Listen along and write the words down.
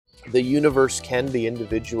The universe can be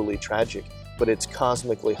individually tragic, but it's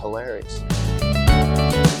cosmically hilarious.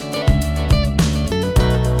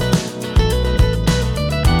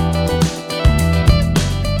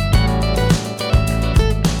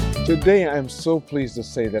 Today, I'm so pleased to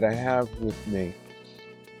say that I have with me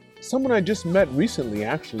someone I just met recently,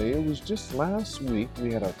 actually. It was just last week.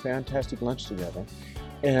 We had a fantastic lunch together.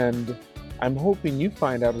 And I'm hoping you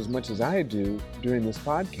find out as much as I do during this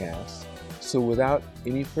podcast. So without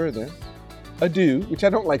any further ado, which I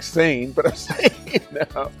don't like saying, but I'm saying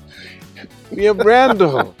it now, we have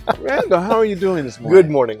Randal. Randal, how are you doing this morning? Good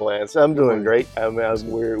morning, Lance. I'm doing great. We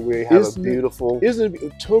have a beautiful... Isn't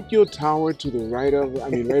it Tokyo Tower to the right of,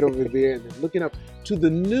 right over there, and then looking up to the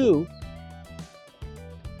new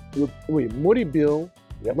Moribyo,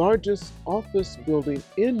 largest office building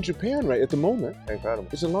in Japan right at the moment. Incredible.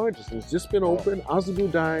 It's the largest, and it's just been opened.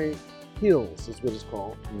 Azabudai Hills is what it's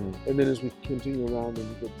called. And then as we continue around, and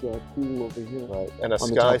you get the pool over here. Right. And a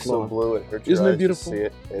sky so blue, it hurts your Isn't eyes it beautiful? To see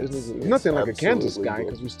it. It's nothing like a Kansas sky,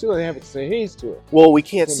 because we still haven't say haze to it. Well, we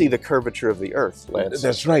can't see the curvature of the earth, Lance.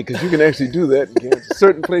 That's right, because you can actually do that in Kansas.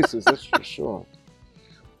 Certain places, that's for sure.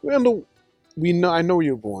 Randal, I know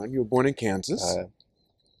you were born. You were born in Kansas.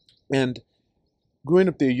 And growing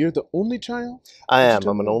up there, you're the only child? I am.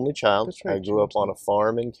 I'm an only child. That's right. I grew up on a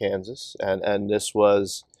farm in Kansas, and this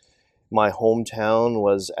was... My hometown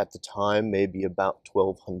was, at the time, maybe about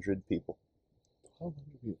 1,200 people.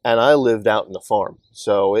 1,200 people. And I lived out in the farm.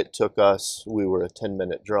 So it took us, we were a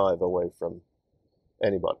 10-minute drive away from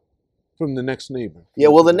anybody. From the next neighbor? Yeah,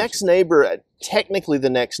 well, the next neighbor, technically the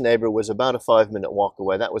next neighbor was about a 5-minute walk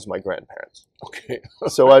away. That was my grandparents. Okay.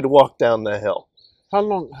 So I'd walk down the hill.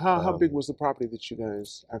 How big was the property that you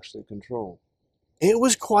guys actually controlled? It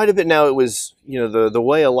was quite a bit. Now, it was, the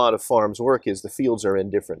way a lot of farms work is the fields are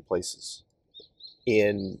in different places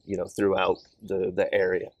throughout the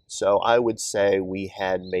area. So I would say we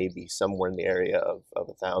had maybe somewhere in the area of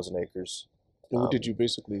 1,000 acres. And what did you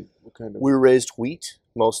what kind of? We raised wheat,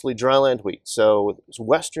 mostly dryland wheat. So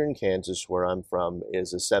western Kansas, where I'm from,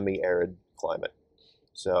 is a semi-arid climate.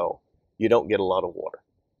 So you don't get a lot of water.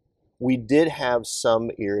 We did have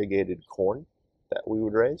some irrigated corn that we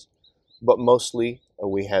would raise. But mostly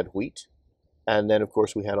we had wheat, and then of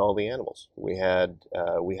course we had all the animals. We had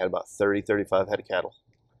about 35 head of cattle.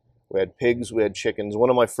 We had pigs, we had chickens.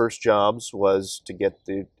 One of my first jobs was to get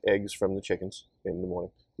the eggs from the chickens in the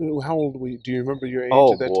morning. How old were you? Do you remember your age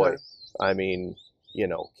at that time? I mean,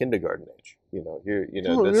 kindergarten age.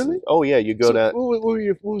 Really? Oh yeah, you go down. What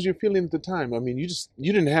was your feeling at the time? I mean,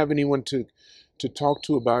 you didn't have anyone to talk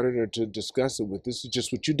to about it or to discuss it with. This is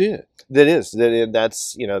just what you did. That's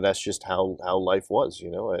just how life was,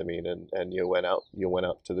 I mean, and you went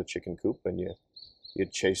out to the chicken coop and you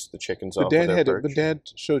chased the chickens off of their perch. But Dad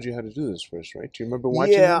showed you how to do this first, right? Do you remember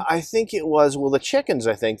watching Yeah, him? I think it was, the chickens,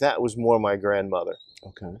 I think that was more my grandmother.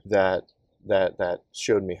 Okay. That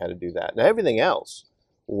showed me how to do that. Now everything else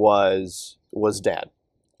was Dad.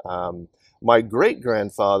 My great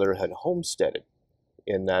grandfather had homesteaded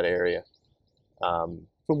in that area. From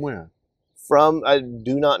where? I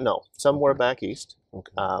do not know. Somewhere back east.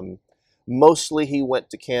 Okay. Mostly he went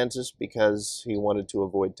to Kansas because he wanted to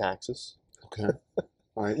avoid taxes. Okay.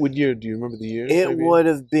 All right. What year? Do you remember the year? It would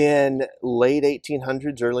have been late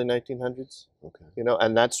 1800s, early 1900s. Okay.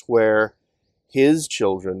 And that's where his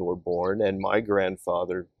children were born, and my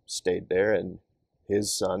grandfather stayed there, and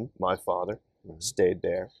his son, my father, stayed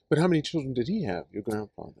there. But how many children did he have, your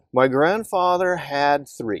grandfather? My grandfather had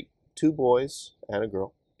 3. 2 boys and a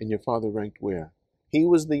girl. And your father ranked where? He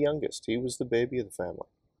was the youngest. He was the baby of the family.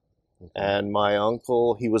 Okay. And my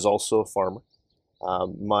uncle, he was also a farmer.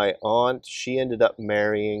 My aunt, she ended up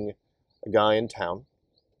marrying a guy in town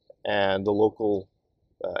and the local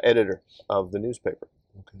editor of the newspaper.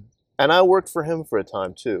 Okay. And I worked for him for a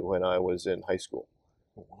time too when I was in high school.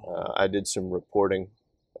 Wow. I did some reporting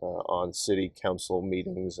on city council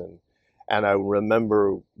meetings, and I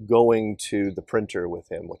remember going to the printer with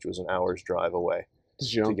him, which was an hour's drive away. This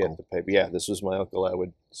is your uncle? Get the paper. Yeah, this was my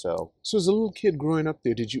uncle. So as a little kid growing up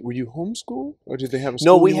there, were you homeschooled, or did they have a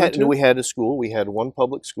school? No, we had a school. We had one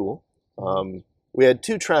public school. We had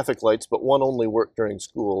 2 traffic lights, but one only worked during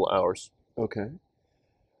school hours. Okay.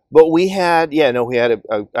 But we had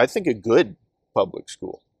I think a good public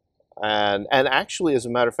school, and actually, as a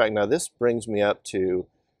matter of fact, now this brings me up to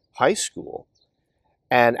high school.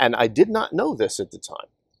 And I did not know this at the time,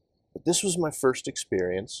 but this was my first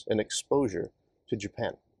experience and exposure to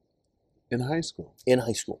Japan. In high school? In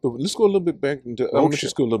high school. But let's go a little bit back into elementary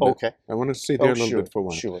school a little bit. Okay. I want to stay there a little bit for a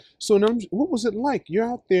while. Sure. So what was it like? You're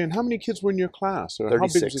out there, and how many kids were in your class? Or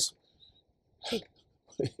 36. How big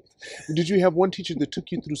was Did you have one teacher that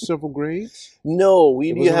took you through several grades? No, It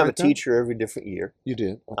you wasn't have a like that? teacher every different year. You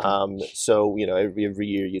did. Okay. So every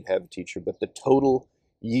year you'd have a teacher, but the total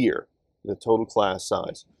year, the total class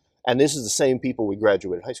size, and this is the same people we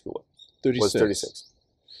graduated high school with, was 36.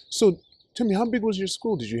 So tell me, how big was your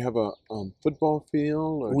school? Did you have a football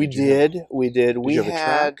field? Or We did. You have, we did. We you have a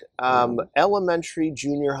had track? elementary,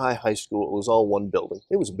 junior high, high school. It was all one building.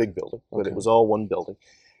 It was a big building, but Okay. it was all one building.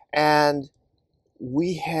 And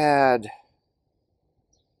we had,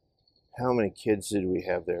 how many kids did we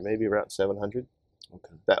have there? Maybe around 700.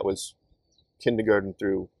 Okay. That was kindergarten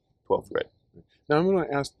through 12th grade. Now I'm going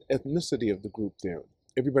to ask the ethnicity of the group there.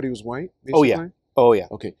 Everybody was white, basically? Oh, yeah. Oh, yeah.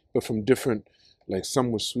 Okay, but from different, like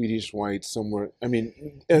some were Swedish white, some were, I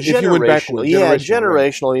mean, if you went backward, yeah, generational.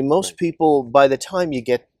 generational. Right. I mean, most people, by the time you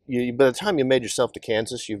get, by the time you made yourself to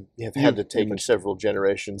Kansas, you have had to take several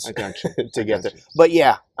generations I got you. to get there. But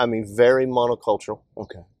yeah, I mean, very monocultural.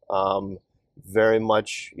 Okay. Very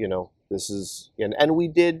much, this is, and we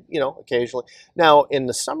did, occasionally. Now, in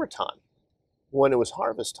the summertime, when it was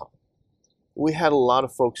harvest time, we had a lot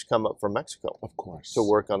of folks come up from Mexico, of course, to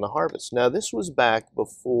work on the harvest. Now, this was back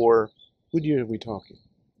before. What year are we talking?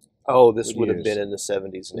 Oh, this would have been in the 70s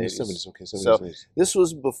and 80s. In the 70s, okay. 70s, so 80s. This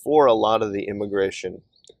was before a lot of the immigration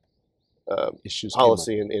issues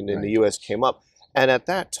policy in right. the U.S. came up. And at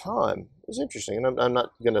that time, it was interesting, and I'm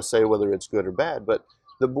not going to say whether it's good or bad, but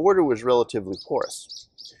the border was relatively porous.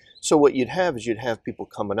 So what you'd have is people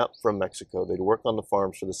coming up from Mexico. They'd work on the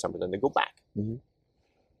farms for the summer, then they'd go back. Mm-hmm.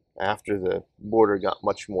 After the border got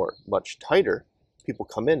much tighter, people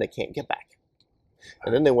come in, they can't get back.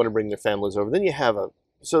 And then they want to bring their families over. Then you have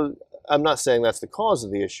so I'm not saying that's the cause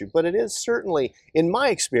of the issue, but it is certainly, in my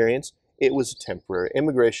experience, it was a temporary.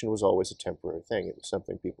 Immigration was always a temporary thing. It was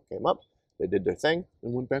something people came up, they did their thing.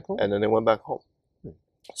 And went back home? And then they went back home.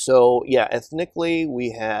 So yeah, ethnically,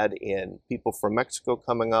 we had people from Mexico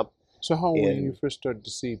coming up. So how old were you when you first started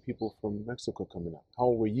to see people from Mexico coming up? How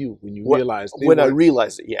old were you when you realized? I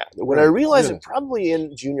realized it, yeah. When I realized it, probably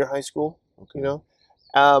in junior high school, okay.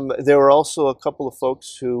 There were also a couple of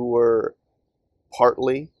folks who were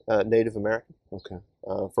partly Native American, okay,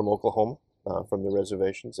 from Oklahoma, from the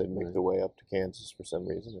reservations. They'd make their way up to Kansas for some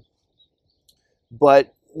reason.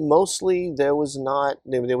 But mostly there was not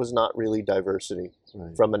really diversity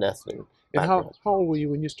from an ethnic. And how old were you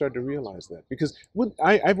when you started to realize that? Because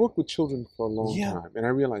I've worked with children for a long time, and I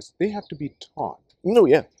realized they have to be taught. No,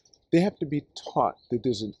 yeah. They have to be taught that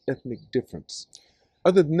there's an ethnic difference.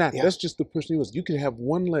 Other than that, that's just the person he was. You could have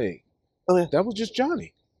one leg. Oh, yeah. That was just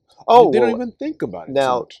Johnny. Oh, they don't even think about it.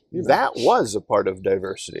 Now, that was a part of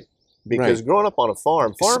diversity. Because growing up on a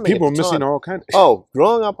farm, farming people are missing all kinds.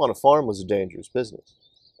 Growing up on a farm was a dangerous business.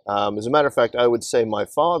 As a matter of fact, I would say my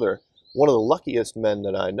father, one of the luckiest men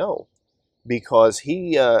that I know, because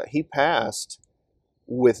he passed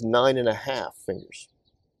with 9.5 fingers.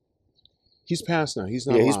 He's passed now. He's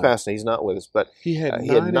not. Yeah, he's passed now. He's not with us, but he had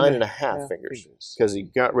 9.5 fingers because he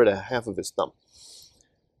got rid of half of his thumb.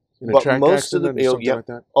 In a track accident or something like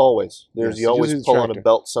that? Always. You always pull on a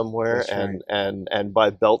belt somewhere, and by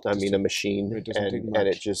belt I mean a machine, and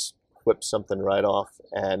it just whips something right off.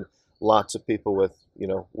 And lots of people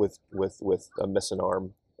with a missing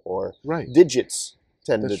arm or digits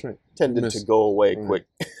tended to go away quick.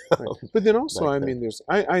 But then also, I mean,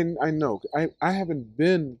 I know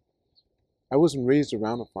I wasn't raised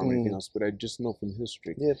around a farm or anything else, but I just know from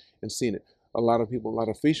history and seen it. A lot of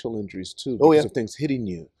facial injuries too, because of things hitting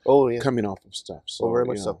you, coming off of stuff. So very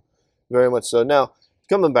much so, very much so. Now,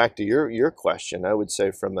 coming back to your question, I would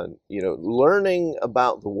say from learning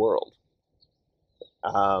about the world,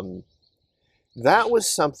 that was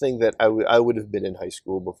something that I would have been in high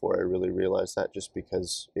school before I really realized that, just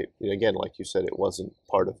because again, like you said, it wasn't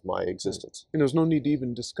part of my existence. And there was no need to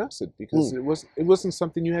even discuss it because it wasn't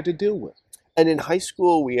something you had to deal with. And in high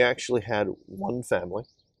school, we actually had one family.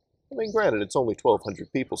 I mean, granted, it's only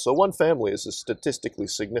 1,200 people, so one family is a statistically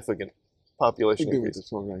significant population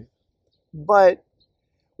increase. But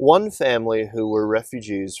one family who were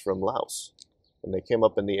refugees from Laos, and they came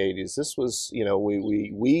up in the 80s. This was,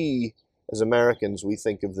 we as Americans, we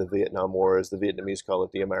think of the Vietnam War, as the Vietnamese call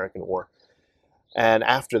it, the American War. And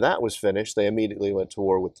after that was finished, they immediately went to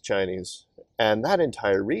war with the Chinese. And that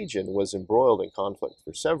entire region was embroiled in conflict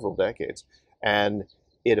for several decades, and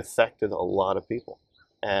it affected a lot of people.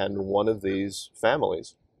 And one of these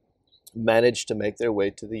families managed to make their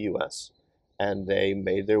way to the U.S., and they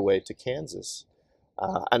made their way to Kansas.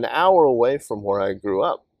 An hour away from where I grew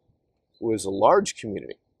up was a large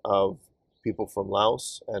community of people from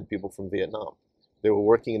Laos and people from Vietnam. They were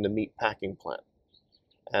working in the meat packing plant.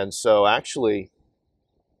 And so actually,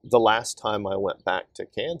 the last time I went back to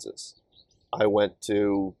Kansas, I went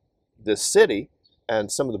to this city,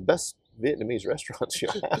 and some of the best Vietnamese restaurants you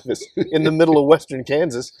have is in the middle of western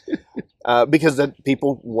Kansas, because that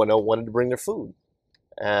people wanted to bring their food,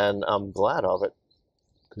 and I'm glad of it.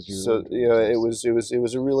 So it was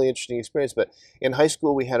a really interesting experience. But in high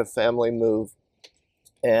school, we had a family move,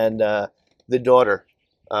 and the daughter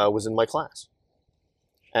was in my class,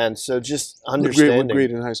 and so just understanding. What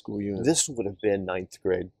grade in high school were you in? This would have been ninth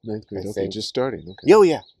grade. Ninth grade. Okay, just starting. Okay. Oh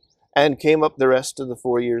yeah, and came up the rest of the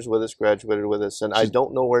 4 years with us, graduated with us, and I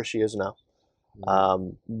don't know where she is now,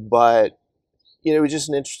 but it was just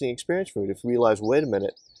an interesting experience for me to realize, wait a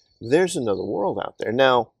minute, there's another world out there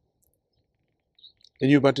now. And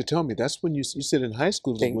you're about to tell me that's when you said in high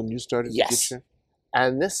school when you started. Yes. To get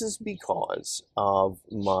and this is because of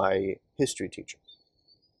my history teacher.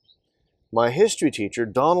 My history teacher,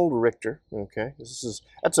 Donald Richter. Okay,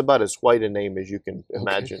 that's about as white a name as you can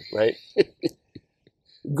imagine, right?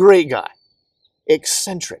 Great guy,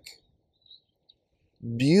 eccentric,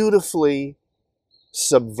 beautifully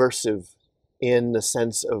subversive in the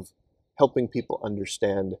sense of helping people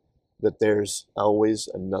understand that there's always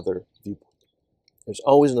another viewpoint. There's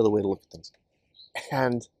always another way to look at things.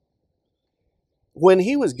 And when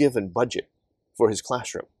he was given budget for his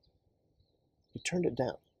classroom, he turned it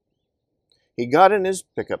down. He got in his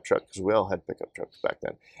pickup truck, because we all had pickup trucks back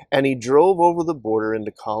then, and he drove over the border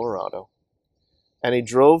into Colorado, and he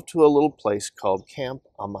drove to a little place called Camp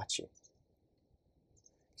Amache.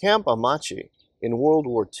 Camp Amache in World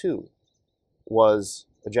War II was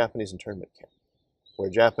a Japanese internment camp where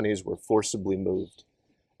Japanese were forcibly moved,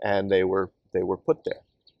 and they were put there.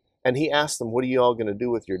 And he asked them, what are you all going to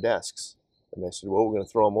do with your desks? And they said, well, we're going to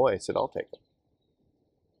throw them away. He said, I'll take them.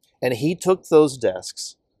 And he took those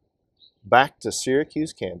desks back to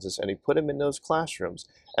Syracuse, Kansas, and he put them in those classrooms.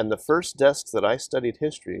 And the first desks that I studied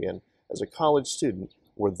history in as a college student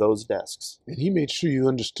were those desks. And he made sure you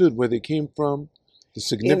understood where they came from, the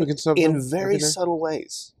significance of them. In very subtle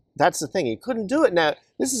ways. That's the thing. He couldn't do it. Now,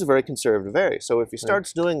 this is a very conservative area. So if he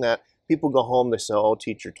starts doing that, people go home, they say, oh,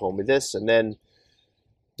 teacher told me this, and then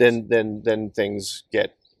things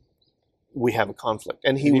get, we have a conflict.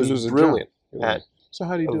 And he was brilliant at. So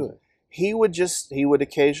how do you do it? He would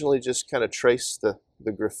occasionally just kind of trace the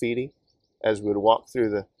graffiti as we would walk through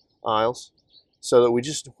the aisles, so that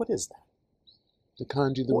what is that? The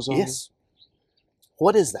kanji that was on Yes.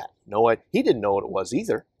 What is that? No, he didn't know what it was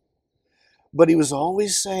either. But he was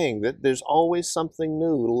always saying that there's always something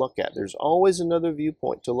new to look at. There's always another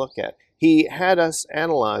viewpoint to look at. He had us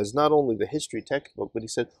analyze not only the history textbook, but he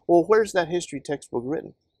said, well, where's that history textbook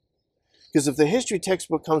written? Because if the history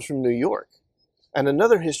textbook comes from New York, and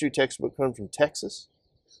another history textbook comes from Texas,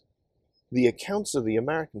 the accounts of the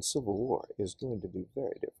American Civil War is going to be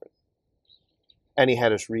very different. And he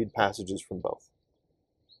had us read passages from both.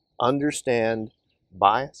 Understand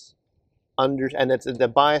bias, and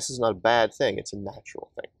the bias is not a bad thing, it's a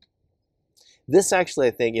natural thing. This actually,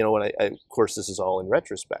 I think, of course this is all in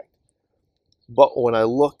retrospect, but when I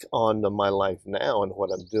look on my life now and what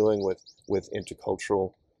I'm doing with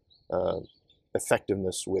intercultural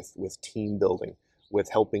effectiveness, with team building, with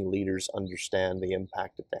helping leaders understand the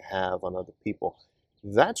impact that they have on other people,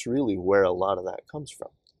 that's really where a lot of that comes from.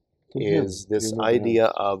 Is this idea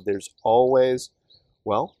of there's always,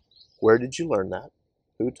 well, where did you learn that?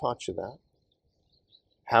 Who taught you that?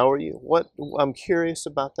 How are you? I'm curious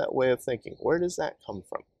about that way of thinking. Where does that come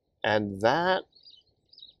from? And that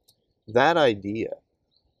idea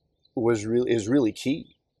is really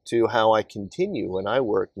key to how I continue when I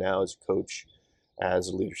work now as a coach, as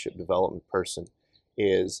a leadership development person.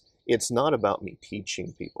 It's not about me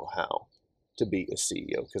teaching people how to be a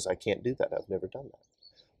CEO, because I can't do that. I've never done that.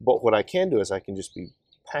 But what I can do is I can just be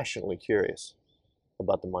passionately curious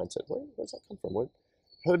about the mindset. Where does that come from?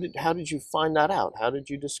 How did you find that out? How did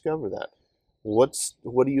you discover that? What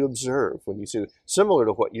do you observe when you see it? Similar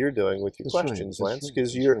to what you're doing with your questions, Lance,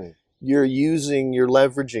 because you're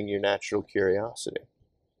leveraging your natural curiosity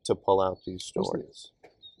to pull out these stories.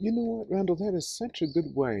 You know what, Randall, that is such a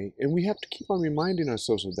good way, and we have to keep on reminding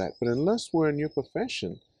ourselves of that. But unless we're in your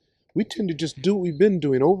profession, we tend to just do what we've been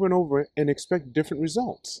doing over and over and expect different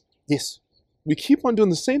results. Yes. We keep on doing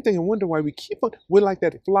the same thing and wonder why we're like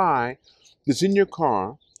that fly that's in your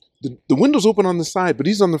car. The window's open on the side, but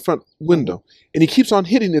he's on the front window, and he keeps on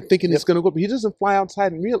hitting it thinking it's going to go up. He doesn't fly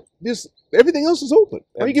outside and everything else is open.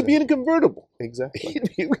 Or he could be in a convertible. Exactly.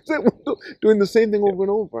 Doing the same thing over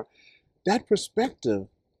and over. That perspective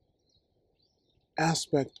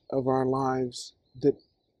aspect of our lives, that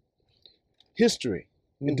history,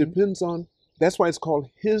 it depends on That's why it's called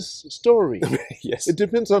his story. Yes. It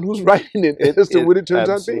depends on who's writing it as to what it turns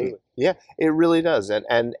out to be. Yeah, it really does.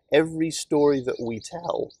 And every story that we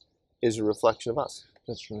tell is a reflection of us.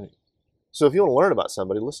 That's right. So if you want to learn about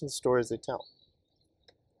somebody, listen to the stories they tell.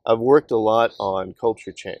 I've worked a lot on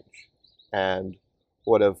culture change. And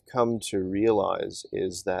what I've come to realize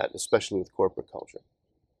is that, especially with corporate culture,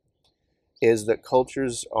 is that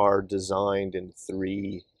cultures are designed in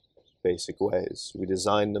three basic ways. We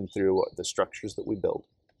design them through the structures that we build,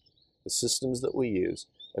 the systems that we use,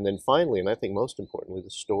 and then finally, and I think most importantly, the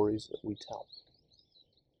stories that we tell.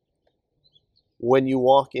 When you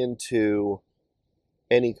walk into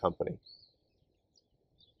any company,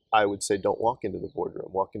 I would say don't walk into the boardroom,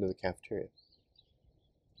 walk into the cafeteria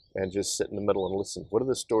and just sit in the middle and listen. What are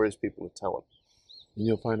the stories people are telling? And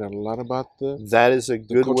you'll find out a lot about That is a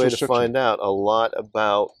good way to structure. find out a lot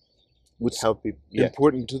about what's how people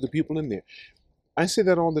important to the people in there. I say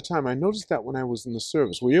that all the time. I noticed that when I was in the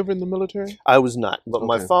service. Were you ever in the military? I was not, but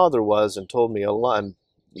my Okay. father was and told me a lot. And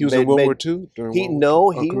He was in World War II? During He World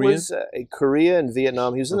War II? he Korea? was in Korea and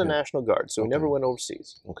Vietnam. He was in the Okay. National Guard, so he never Okay. went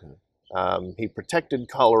overseas. Okay. He protected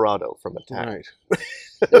Colorado from attack. Right.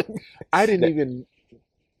 I didn't even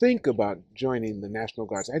think about joining the National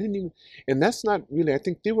Guards. I didn't even, and that's not really, I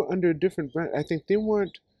think they were under a different branch. I think they were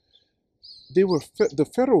the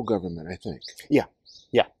federal government, I think. Yeah.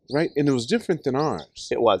 Yeah. Right? And it was different than ours.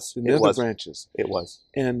 It was. Than the It other was. branches. It was.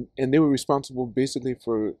 And they were responsible basically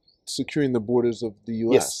for securing the borders of the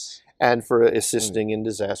U.S. Yes. And for assisting in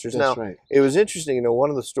disasters. That's Now, right. it was interesting, one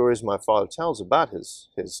of the stories my father tells about his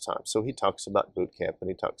time. So he talks about boot camp and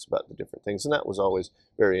he talks about the different things. And that was always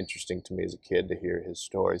very interesting to me as a kid to hear his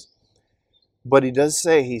stories. But he does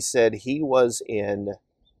say, he said he was in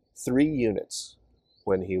 3 units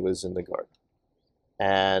when he was in the Guard.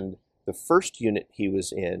 And the first unit he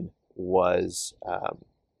was in was a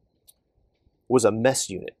mess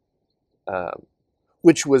unit,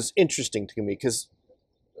 which was interesting to me because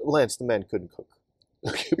Lance, the man, couldn't cook.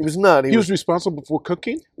 He was not. He was responsible for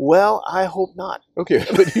cooking? Well, I hope not. Okay,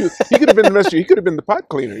 but he could have been the master. He could have been the pot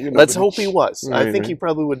cleaner. Let's hope he was. Right, I think right. he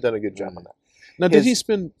probably would have done a good job on that. Now, did he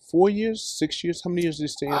spend 4 years, 6 years? How many years did he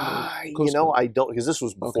stay in the Coast Guard? I don't, because this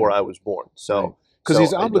was before I was born. So, Because so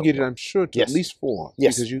he's I don't obligated, know. I'm sure, to Yes. at least 4.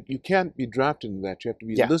 Yes. Because you can't be drafted into that. You have to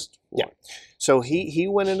be Yeah. listed for Yeah. it. So he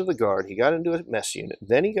went into the Guard. He got into a mess unit.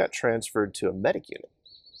 Then he got transferred to a medic unit,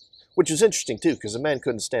 which is interesting too, because the man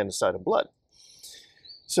couldn't stand the sight of blood.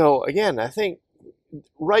 So again, I think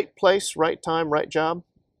right place, right time, right job.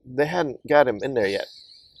 They hadn't got him in there yet.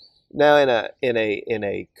 Now, in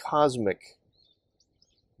a cosmic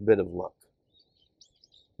bit of luck,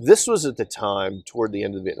 this was at the time toward the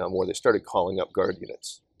end of the Vietnam War. They started calling up Guard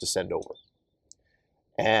units to send over,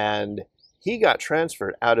 and he got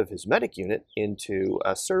transferred out of his medic unit into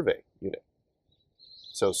a survey unit.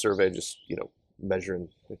 So survey, just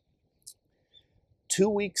measuring. 2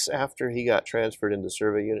 weeks after he got transferred into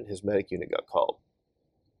survey unit, his medic unit got called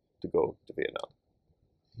to go to Vietnam.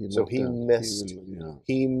 So he missed.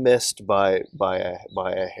 He missed by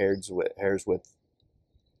a hair's width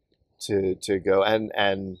to go, and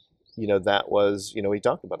that was he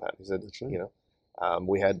talked about that. He said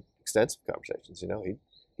we had extensive conversations.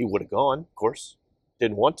 He would have gone, of course,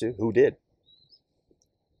 didn't want to. Who did?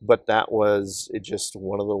 But that was just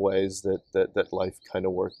one of the ways that life kind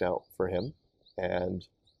of worked out for him. And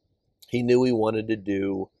he knew he wanted to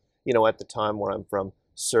do, at the time where I'm from,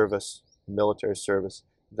 service, military service,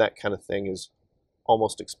 that kind of thing is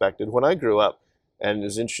almost expected. When I grew up, and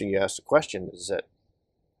it's interesting you asked the question, is that,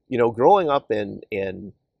 growing up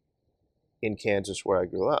in Kansas where I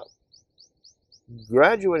grew up,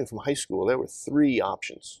 graduating from high school, there were 3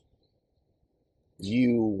 options.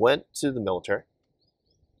 You went to the military,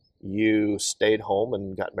 you stayed home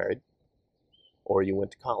and got married, or you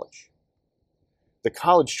went to college. The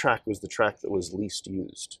college track was the track that was least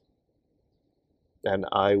used. And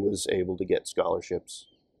I was able to get scholarships,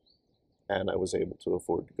 and I was able to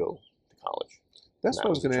afford to go to college. That's why I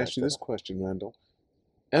was going to ask you this question, Randall.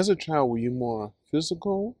 As a child, were you more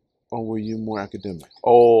physical or were you more academic?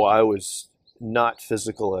 Oh, I was not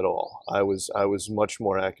physical at all. I was much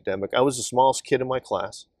more academic. I was the smallest kid in my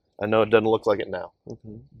class. I know it doesn't look like it now,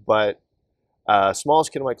 but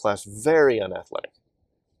smallest kid in my class, very unathletic.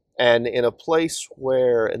 And in a place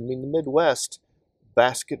where, the Midwest,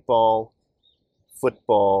 basketball,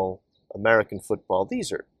 football, American football,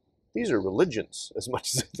 these are religions as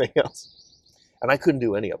much as anything else. And I couldn't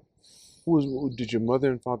do any of them. Did your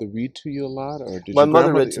mother and father read to you a lot? Or did My your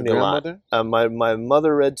mother read to me a lot. grandmother? My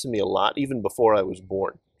mother read to me a lot, even before I was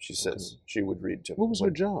born. She says she would read to me. What was her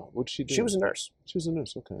job? What did she do? She was a nurse. She was a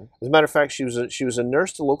nurse. Okay. As a matter of fact, she was a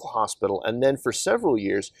nurse to a local hospital, and then for several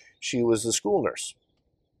years she was the school nurse.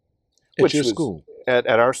 At your school? At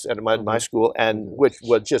my school, and which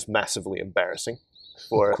was just massively embarrassing.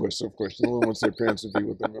 Of course. No one wants their parents to be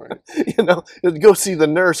with them, right? Go see the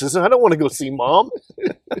nurses. I don't want to go see mom.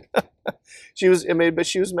 She was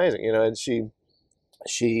amazing, and she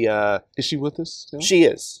is she with us still? She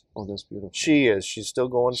is. Oh, that's beautiful. She is. She's still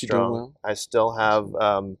going strong. Doing well? I still have,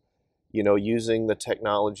 using the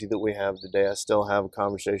technology that we have today, I still have a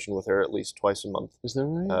conversation with her at least twice a month. Is that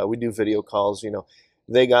right? We do video calls.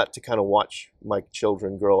 They got to kind of watch my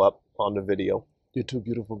children grow up on the video. Your two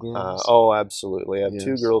beautiful girls? Oh, absolutely. I have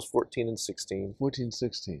two girls, 14 and 16. 14,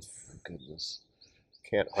 16. Oh, goodness.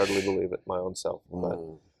 Can't hardly believe it my own self. Wow. But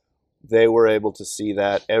they were able to see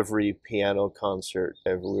that every piano concert.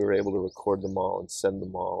 We were able to record them all and send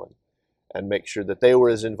them all and make sure that they were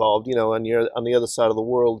as involved. On the other side of the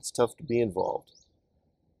world, it's tough to be involved.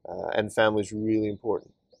 And family's really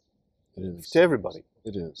important. It is. To everybody.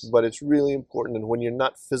 It is. But it's really important. And when you're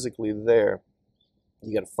not physically there,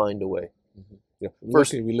 you got to find a way. Mm-hmm.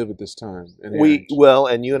 First, we live at this time. And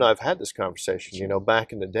you and I have had the conversation.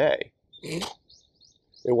 Back in the day, it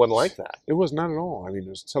wasn't like that. It was not at all. I mean,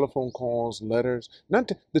 there's telephone calls, letters.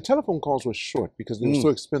 The telephone calls were short because they were so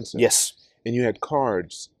expensive. Yes. And you had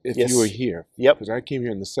cards if you were here. Yep. Because I came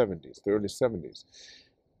here in the early 70s.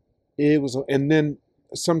 It was, and then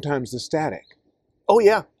sometimes the static. Oh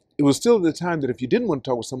yeah. It was still the time that if you didn't want to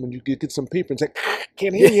talk with someone, you could get some paper and say,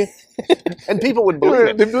 can't hear you. And people would believe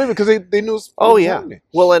it. They believe it because they knew it was happening.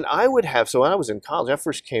 Well, and I would have, so when I was in college, I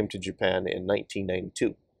first came to Japan in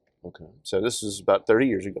 1992. Okay. So this is about 30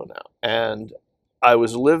 years ago now. And I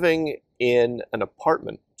was living in an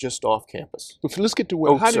apartment just off campus. But let's get to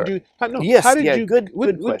good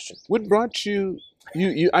question. What brought you,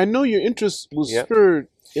 I know your interest was spurred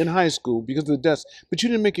in high school because of the desk, but you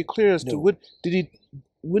didn't make it clear as to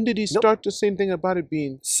when did he start to say anything about it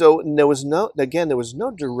being? So there was no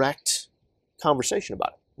direct conversation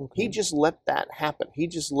about it. Okay. He just let that happen. He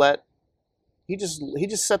just set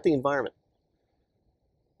the environment.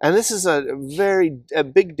 And this is a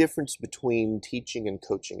big difference between teaching and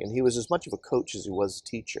coaching. And he was as much of a coach as he was a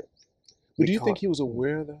teacher. But do you think he was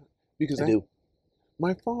aware of that? Because I do.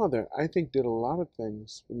 My father, I think, did a lot of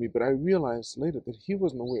things for me, but I realized later that he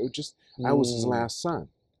wasn't aware. It was just I was his last son.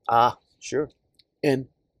 Ah, sure. And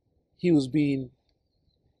he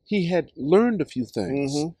had learned a few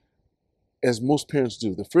things, as most parents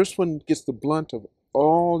do. The first one gets the blunt of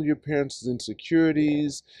all your parents'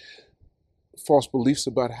 insecurities, false beliefs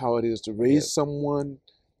about how it is to raise someone.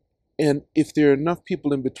 And if there are enough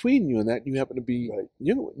people in between you and that, you happen to be,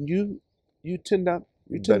 you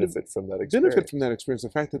benefit from that experience.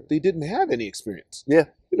 The fact that they didn't have any experience. Yeah.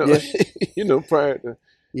 Prior to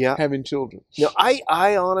having children.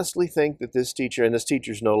 I honestly think that this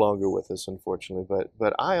teacher's no longer with us, unfortunately,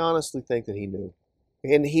 but I honestly think that he knew.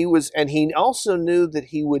 And he also knew that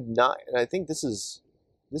he would not, and I think this is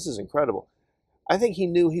incredible. I think he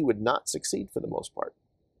knew he would not succeed for the most part.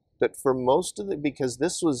 That for most of it, because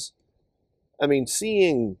this was, we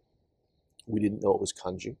didn't know it was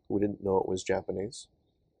kanji. We didn't know it was Japanese.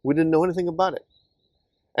 We didn't know anything about it.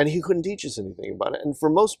 And he couldn't teach us anything about it. And for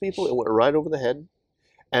most people, it went right over the head.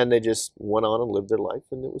 And they just went on and lived their life,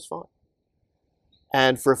 and it was fine.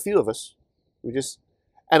 And for a few of us,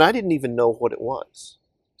 and I didn't even know what it was.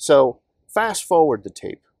 So fast forward the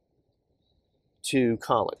tape to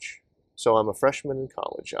college. So I'm a freshman in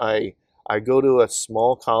college. I go to a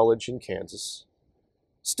small college in Kansas.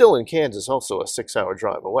 Still in Kansas, also a 6-hour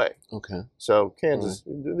drive away. Okay. So Kansas,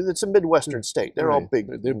 it's a Midwestern state. They're all big,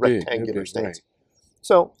 rectangular states. Right.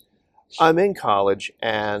 So I'm in college,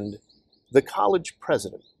 and the college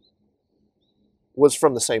president was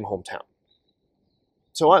from the same hometown.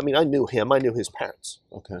 So, I knew him. I knew his parents.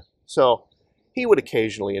 Okay. So he would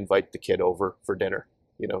occasionally invite the kid over for dinner,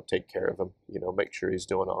 take care of him, make sure he's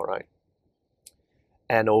doing all right.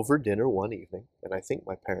 And over dinner one evening, and I think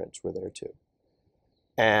my parents were there too,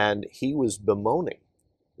 and he was bemoaning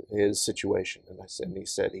his situation. And he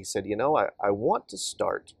said, I want to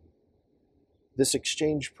start this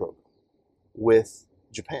exchange program with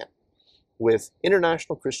Japan, with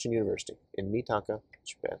International Christian University in Mitaka,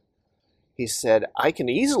 Japan. He said, I can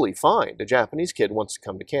easily find a Japanese kid who wants to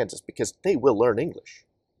come to Kansas because they will learn English.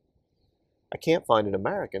 I can't find an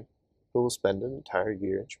American who will spend an entire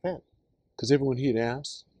year in Japan. Because everyone he had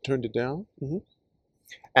asked turned it down? Mm-hmm.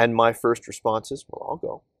 And my first response is, well, I'll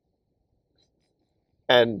go.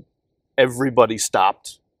 And everybody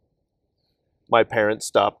stopped. My parents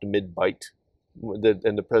stopped mid-bite.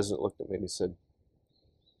 And the president looked at me and he said,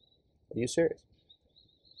 Are you serious?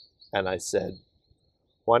 And I said,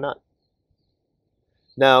 why not?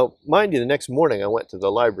 Now, mind you, the next morning I went to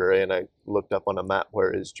the library and I looked up on a map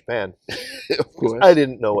where is Japan. Of course. I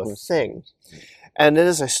didn't know Of a course. thing. And then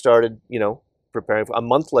as I started, preparing for a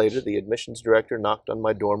month later, the admissions director knocked on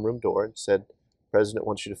my dorm room door and said, President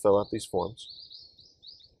wants you to fill out these forms.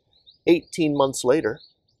 18 months later,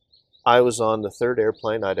 I was on the third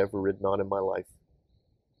airplane I'd ever ridden on in my life,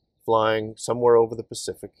 flying somewhere over the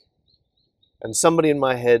Pacific. And somebody in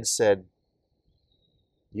my head said,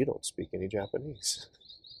 you don't speak any Japanese.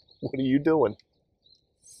 What are you doing?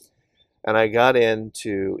 And I got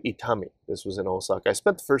into Itami. This was in Osaka. I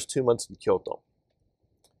spent the first 2 months in Kyoto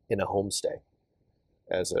in a homestay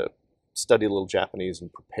as a study a little Japanese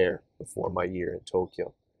and prepare before my year in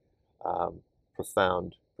Tokyo.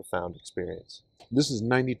 Profound experience. This is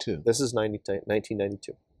 92. This is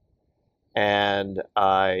 1992. And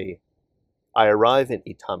I arrive in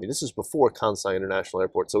Itami. This is before Kansai International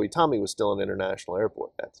Airport. So Itami was still an international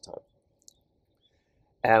airport at the time.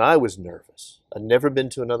 And I was nervous. I'd never been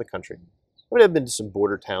to another country. I mean, I've been to some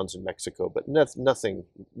border towns in Mexico, but nothing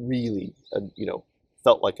really,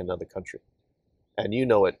 felt like another country. And you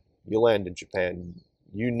know it. You land in Japan,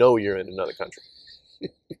 you know you're in another country.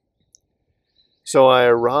 So I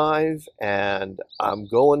arrive and I'm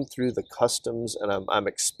going through the customs and I'm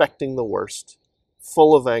expecting the worst,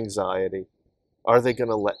 full of anxiety. Are they going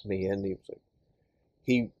to let me in?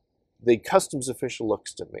 The customs official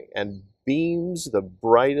looks at me and beams the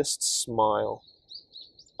brightest smile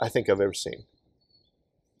I think I've ever seen.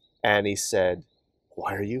 And he said,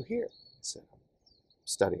 why are you here? I said, I'm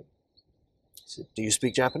studying. He said, do you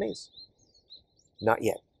speak Japanese? Not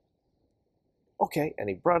yet. Okay. And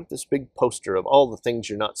he brought up this big poster of all the things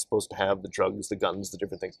you're not supposed to have, the drugs, the guns, the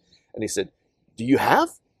different things. And he said, do you have?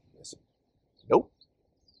 I said, nope.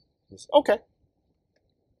 He said, okay.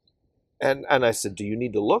 And I said, do you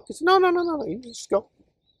need to look? He said, no, you just go.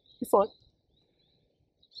 You're fine.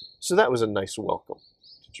 So that was a nice welcome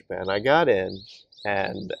to Japan. I got in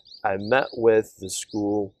and I met with the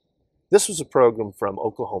school. This was a program from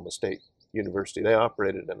Oklahoma State University. They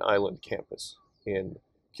operated an island campus in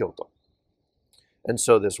Kyoto. And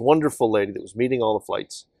so this wonderful lady that was meeting all the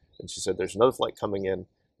flights, and she said, there's another flight coming in,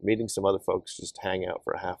 meeting some other folks, just hang out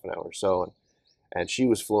for a half an hour or so. And she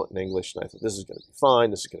was fluent in English, and I thought, this is going to be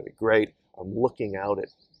fine, this is going to be great. I'm looking out at,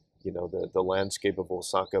 the landscape of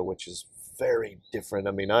Osaka, which is very different.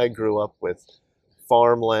 I mean, I grew up with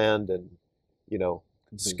farmland and,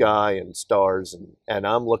 sky and stars, and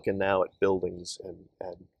I'm looking now at buildings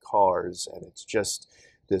and cars, and it's just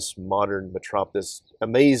this modern metropolis,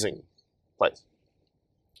 amazing place.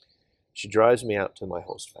 She drives me out to my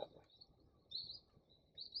host family.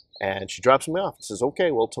 And she drops me off and says,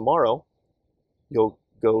 okay, well, tomorrow you'll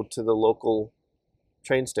go to the local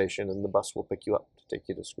train station and the bus will pick you up to take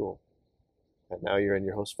you to school. And now you're in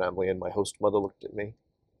your host family. And my host mother looked at me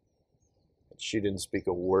and she didn't speak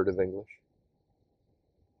a word of English.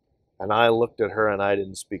 And I looked at her and I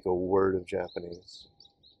didn't speak a word of Japanese.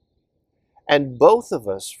 And both of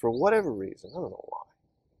us, for whatever reason, I don't know why,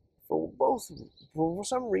 for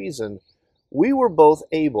some reason, we were both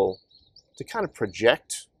able to kind of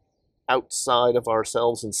project outside of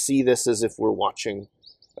ourselves and see this as if we're watching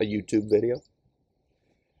a YouTube video.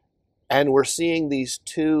 And we're seeing these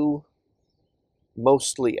two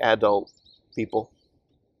mostly adult people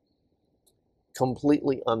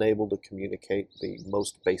completely unable to communicate the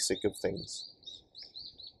most basic of things.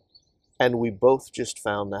 And we both just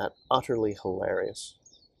found that utterly hilarious.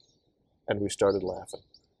 And we started laughing.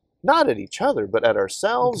 Not at each other, but at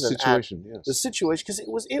ourselves and at the situation, because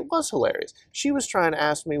it was hilarious. She was trying to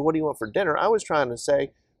ask me, what do you want for dinner? I was trying to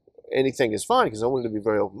say, anything is fine, because I wanted to be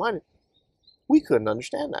very open-minded. We couldn't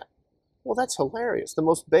understand that. Well, that's hilarious. The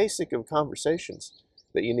most basic of conversations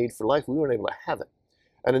that you need for life, we weren't able to have it.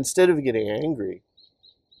 And instead of getting angry,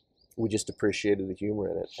 we just appreciated the humor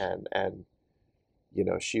in it. And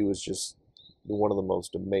she was just one of the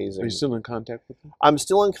most amazing. Are you still in contact with them? I'm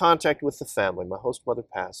still in contact with the family. My host mother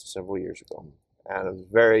passed several years ago, and I was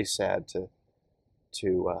very sad to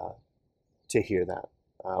hear that.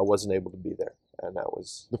 I wasn't able to be there, and that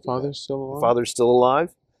was. The father's still alive? The father's still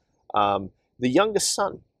alive. The youngest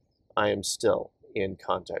son, I am still in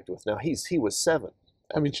contact with. Now he was 7.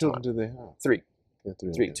 How many children do they have? 3. Yeah,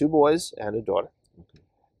 3. 3. 2 boys and a daughter. Okay.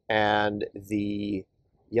 And the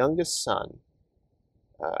youngest son,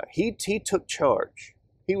 he took charge.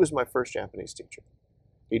 He was my first Japanese teacher.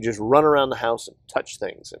 He'd just run around the house and touch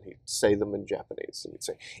things, and he'd say them in Japanese. And he'd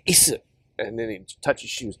say, isu, and then he'd touch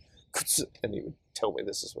his shoes, kutsu, and he would tell me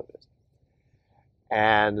this is what it is.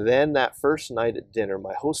 And then that first night at dinner,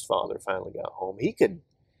 my host father finally got home. He could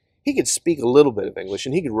He could speak a little bit of English,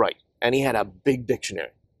 and he could write, and he had a big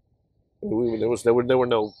dictionary. There were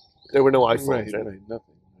no iPhones. Right,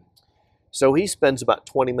 nothing. So he spends about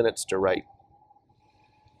 20 minutes to write.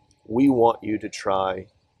 We want you to try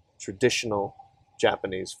traditional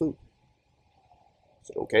Japanese food. I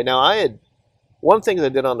said, okay. Now one thing that I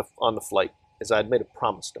did on the flight is I had made a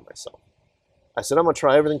promise to myself. I said, I'm going to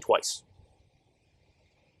try everything twice.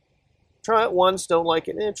 Try it once, don't like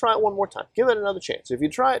it, and try it one more time. Give it another chance. If you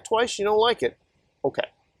try it twice, you don't like it, okay.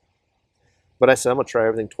 But I said, I'm going to try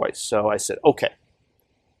everything twice. So I said, okay.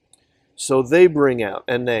 So they bring out,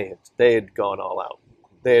 and they had gone all out.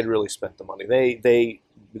 They had really spent the money.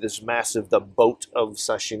 This massive, the boat of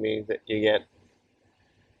sashimi that you get.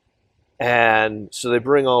 And so they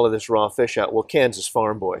bring all of this raw fish out. Well, Kansas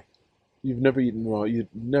farm boy. You've never eaten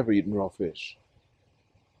raw fish.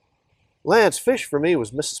 Lance, fish for me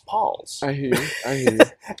was Mrs. Paul's. I hear you.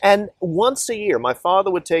 And once a year, my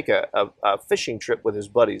father would take a fishing trip with his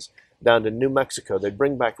buddies down to New Mexico. They'd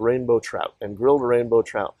bring back rainbow trout and grilled rainbow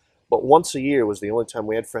trout. But once a year was the only time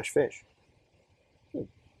we had fresh fish. There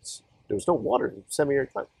was no water in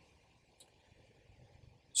semi-arid climate.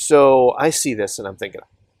 So I see this and I'm thinking,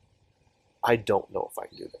 I don't know if I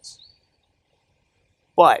can do this.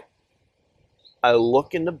 But I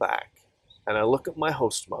look in the back and I look at my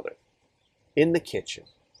host mother in the kitchen,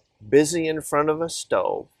 busy in front of a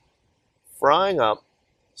stove, frying up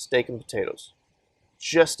steak and potatoes,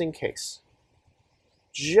 just in case.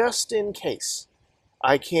 Just in case.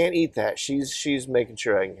 I can't eat that. She's making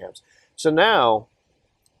sure I can have. So now,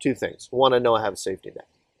 two things. One, I know I have a safety net.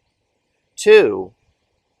 Two,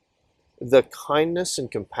 the kindness and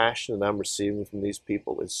compassion that I'm receiving from these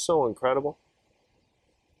people is so incredible.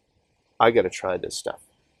 I got to try this stuff.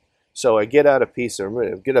 So I get out a piece of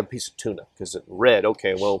tuna because it's red.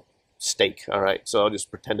 Okay, well, steak. All right, so I'll just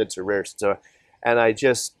pretend it's a rare. And I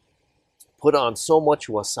just put on so much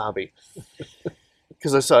wasabi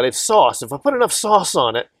because I thought it's sauce. If I put enough sauce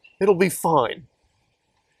on it, it'll be fine.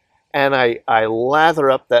 And I lather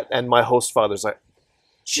up that, and my host father's like,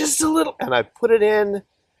 just a little, and I put it in,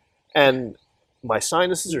 and my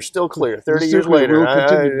sinuses are still clear. 30 years later, I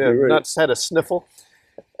have not had a sniffle.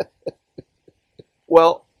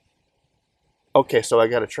 Well, okay, so I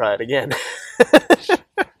got to try it again.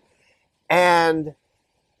 And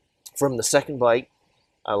from the second bite,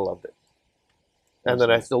 I loved it. And then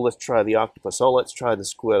I said, let's try the octopus. Oh, let's try the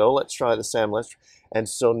squid. Oh, let's try the salmon. And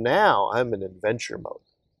so now I'm in adventure mode.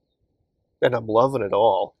 And I'm loving it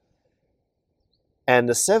all. And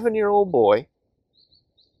the 7-year-old boy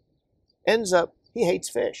ends up, he hates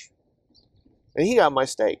fish. And he got my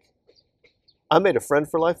steak. I made a friend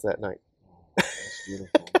for life that night. That's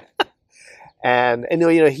beautiful. And you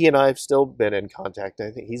know, he and I have still been in contact.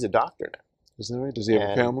 I think he's a doctor now. Is that right? Does he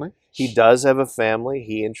have a family? He does have a family.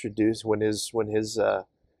 He introduced when his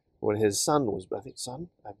son was, I think I'm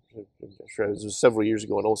sure it was several years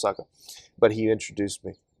ago in Osaka, but he introduced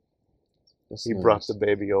me. He brought the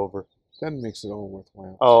baby over. That makes it all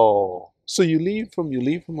worthwhile. Oh. So you leave from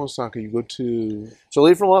Osaka, you go to... So I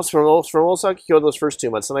leave from Osaka, Kyoto those first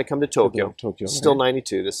 2 months, then I come to Tokyo. Tokyo. Still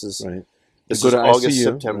 92. This is right. This is August,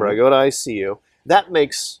 September. Right. I go to ICU. That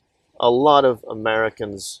makes a lot of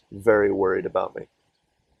Americans very worried about me.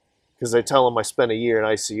 Because they tell them I spent a year in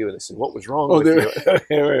ICU, and they say, what was wrong with you?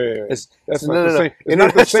 Wait. That's not the same. It's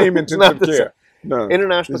not the same intensive care. No.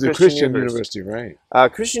 International Christian University, right.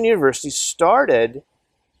 Christian University started,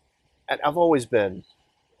 and I've always been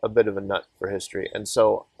a bit of a nut for history, and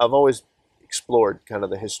so I've always explored kind of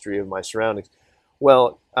the history of my surroundings.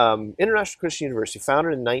 Well, International Christian University,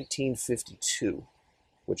 founded in 1952,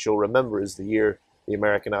 which you'll remember is the year the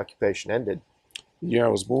American occupation ended. Yeah, I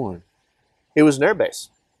was born. It was an air base.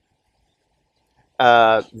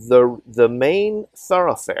 The main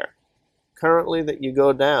thoroughfare currently that you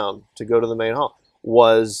go down to go to the main hall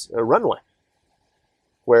was a runway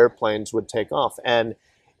where planes would take off. And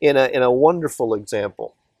in a wonderful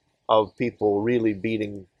example of people really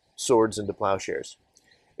beating swords into plowshares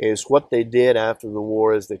is what they did after the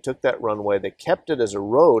war is they took that runway, they kept it as a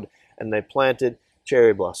road, and they planted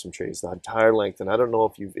cherry blossom trees the entire length. And I don't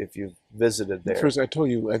know if you've visited there. First, I told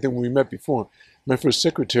you, I think when we met before, my first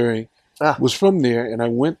secretary was from there, and I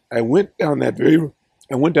went down that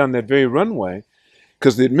very runway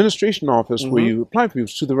because the administration office where you apply for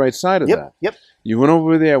was to the right side of that. Yep. You went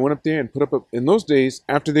over there. I went up there and put up. In those days,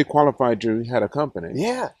 after they qualified you, had a company.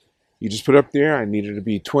 Yeah. You just put up there. I needed to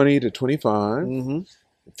be 20 to 25,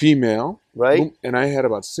 female. Right. Boom, and I had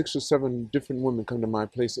about 6 or 7 different women come to my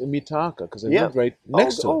place in Mitaka because I lived right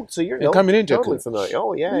next to it. Oh, so you're coming in totally familiar.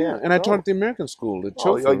 Oh, yeah. And I taught at the American school.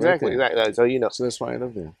 Exactly. So you know. So that's why I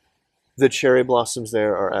live there. The cherry blossoms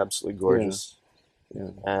there are absolutely gorgeous.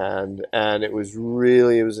 Yeah. And it was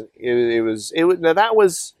really it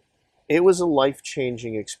was a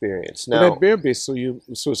life-changing experience. But Now, that air base, so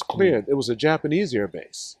it's clear, it was a Japanese air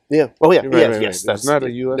base. yeah, oh yeah, Right. yes, It's not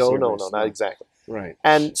a U.S. no, air no, base. no, not exactly. Right.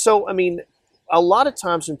 And so, I mean, a lot of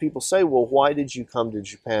times when people say, "Well, why did you come to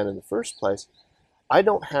Japan in the first place?" I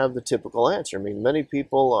don't have the typical answer. I mean, many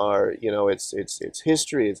people are, it's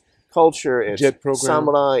history, it's culture, it's Jet program.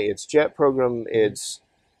 samurai, it's jet program, it's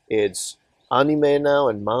anime now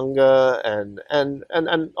and manga, and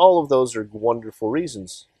all of those are wonderful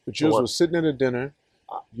reasons. But yours was sitting at a dinner,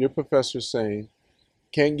 your professor saying,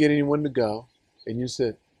 "Can't get anyone to go," and you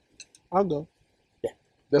said, "I'll go." Yeah.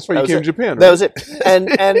 That's why you came to Japan, right? That was it. And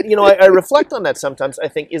I reflect on that sometimes. I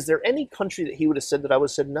think, is there any country that he would have said that I would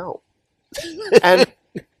have said no? And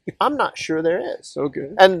I'm not sure there is. Okay.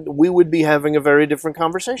 And we would be having a very different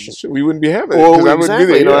conversation. Sure, we wouldn't be having it. Or I wouldn't exactly,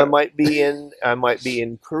 be there, yeah. I might be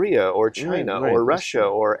in Korea or China Right, or that's Russia right.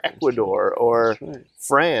 or Ecuador or That's right.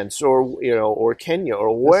 France or or Kenya or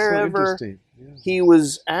That's so wherever interesting. Yeah. he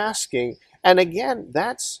was asking. And again,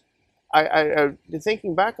 that's I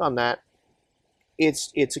thinking back on that.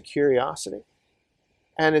 It's a curiosity,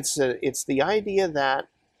 and it's the idea that,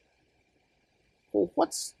 well,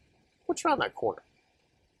 what's around that corner?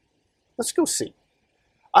 Let's go see.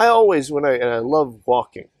 I always, and I love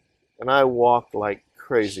walking, and I walk like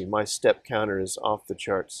crazy. My step counter is off the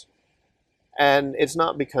charts. And it's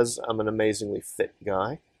not because I'm an amazingly fit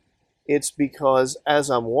guy. It's because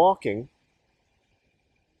as I'm walking,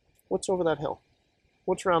 what's over that hill?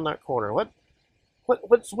 What's around that corner? What's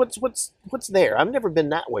there? I've never been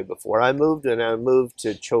that way before. I moved to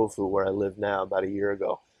Chofu, where I live now, about a year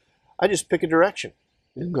ago. I just pick a direction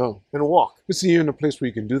And go. and walk. But see, you're in a place where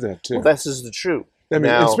you can do that too. Well, this is the truth. I mean,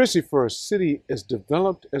 Now, especially for a city as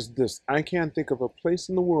developed as this, I can't think of a place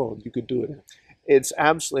in the world you could do it in. it's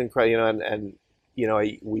absolutely incredible. And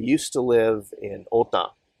we used to live in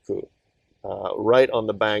Otaku, right on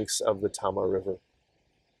the banks of the Tama River.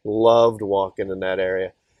 Loved walking in that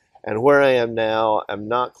area. And where I am now, I'm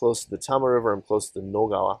not close to the Tama River. I'm close to the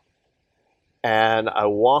Nogawa. And I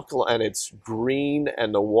walk, and it's green,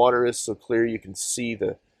 and the water is so clear you can see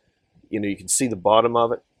the bottom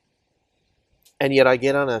of it. And yet I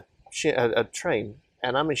get on a train,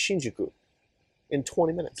 and I'm in Shinjuku in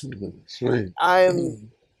 20 minutes. Right.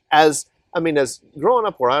 As growing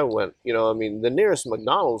up where I went, the nearest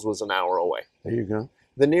McDonald's was an hour away. There you go.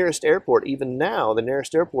 The nearest airport, even now, the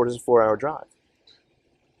nearest airport is a 4-hour drive.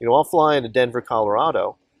 I'll fly into Denver,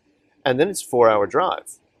 Colorado, and then it's a 4-hour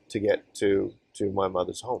drive to get to my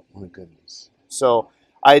mother's home. Oh my goodness. So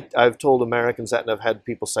I've told Americans that, and I've had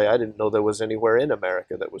people say, I didn't know there was anywhere in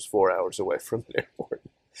America that was 4 hours away from an airport.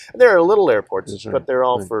 There are little airports, That's right. but they're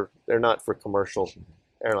all Right. they're not for commercial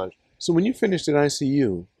airlines. So when you finished at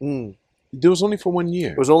ICU, it was only for 1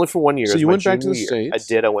 year. It was only for 1 year. So It was you my went back to the junior year.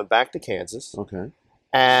 States? I did. I went back to Kansas, Okay.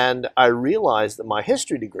 and I realized that my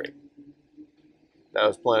history degree that I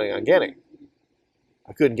was planning on getting,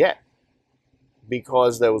 I couldn't get,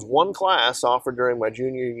 because there was one class offered during my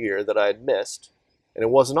junior year that I had missed, and it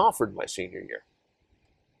wasn't offered my senior year.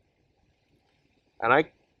 And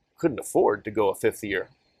I couldn't afford to go a fifth year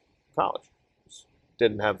college.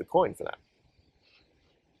 Didn't have the coin for that.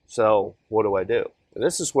 So what do I do? And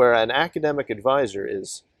this is where an academic advisor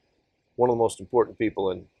is one of the most important people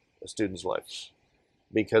in a student's life.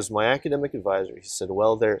 Because my academic advisor, he said,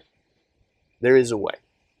 well, there is a way.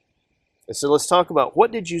 I said, let's talk about,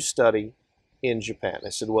 what did you study in Japan? I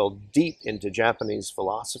said, well, deep into Japanese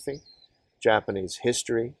philosophy, Japanese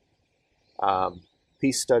history,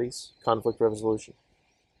 peace studies, conflict resolution.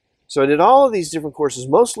 So I did all of these different courses,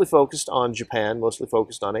 mostly focused on Japan, mostly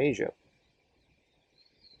focused on Asia.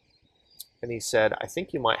 And he said, I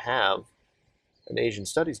think you might have an Asian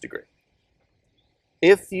studies degree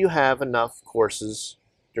if you have enough courses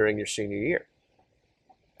during your senior year.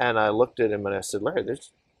 And I looked at him and I said, Larry,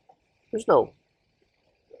 there's no,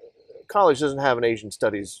 college doesn't have an Asian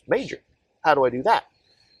studies major. How do I do that?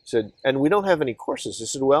 He said, and we don't have any courses. I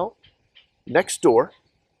said, well, next door,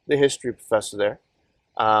 the history professor there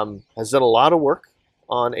has done a lot of work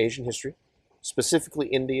on Asian history, specifically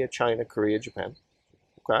India, China, Korea, Japan.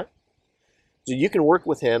 Okay? So you can work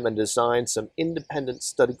with him and design some independent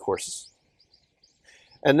study courses.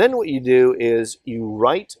 And then what you do is you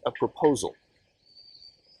write a proposal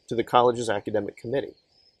to the college's academic committee.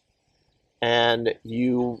 And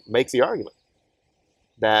you make the argument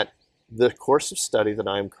that the course of study that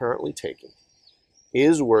I am currently taking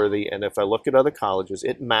is worthy, and if I look at other colleges,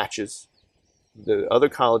 it matches the other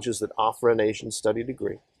colleges that offer an Asian study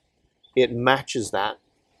degree. It matches that.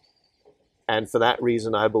 And for that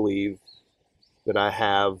reason, I believe that I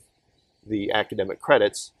have the academic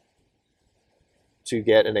credits to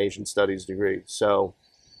get an Asian Studies degree. So,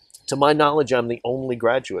 to my knowledge, I'm the only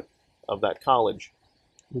graduate of that college.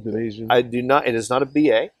 With an Asian? I do not. It is not a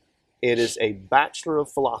BA. It is a Bachelor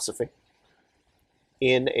of Philosophy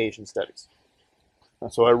in Asian Studies.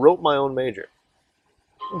 So I wrote my own major.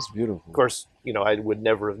 That's beautiful. Of course, I would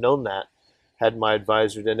never have known that had my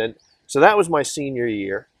advisor didn't. So that was my senior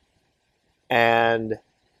year. And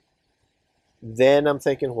then I'm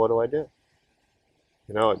thinking, what do I do?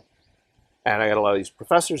 And I got a lot of these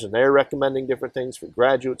professors, and they're recommending different things for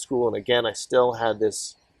graduate school. And again, I still had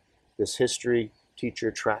this history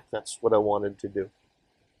teacher track. That's what I wanted to do.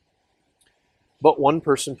 But one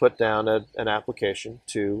person put down an application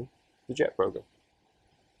to the JET program.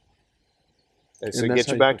 They said, get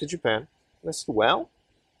you back to Japan. And I said, well,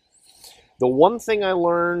 the one thing I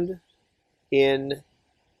learned in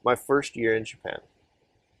my first year in Japan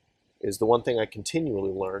is the one thing I continually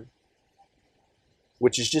learn,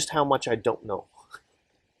 which is just how much I don't know.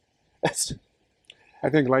 I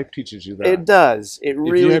think life teaches you that. It does. It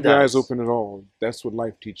really does. If you have your eyes open at all, that's what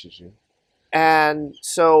life teaches you. And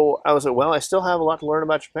so I was like, well, I still have a lot to learn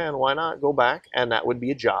about Japan. Why not go back? And that would be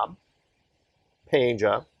a job, paying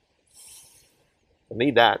job. I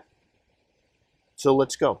need that. So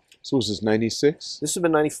let's go. So was this 96? This has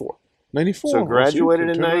been 94. 94. So graduated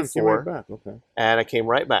in 94. Right back. Okay. And I came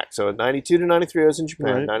right back. So 92 to 93 I was in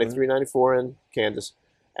Japan, right, 93, 94 in Kansas.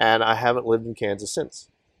 And I haven't lived in Kansas since.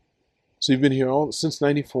 So you've been here since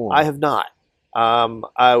 94? I have not.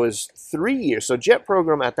 I was 3 years. So JET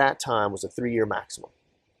program at that time was a 3-year maximum.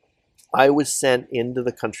 I was sent into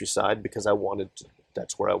the countryside because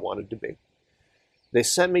that's where I wanted to be. They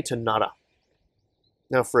sent me to Nara.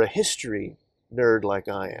 Now, for a history nerd like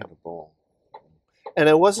I am, and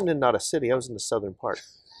I wasn't in Nara City, I was in the southern part.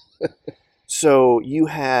 So you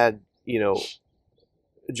had,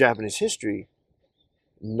 Japanese history.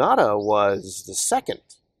 Nara was the second.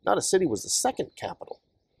 Nara City was the second capital.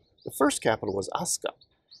 The first capital was Asuka.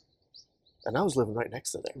 And I was living right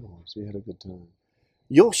next to there. Oh, so you had a good time.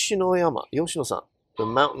 Yoshinoyama, Yoshino-san, the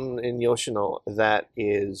mountain in Yoshino that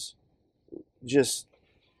is just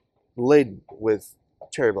laden with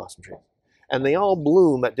cherry blossom trees. And they all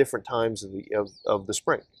bloom at different times of the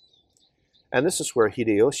spring. And this is where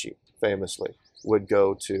Hideyoshi famously would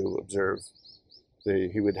go to observe.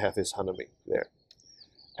 He would have his hanami there.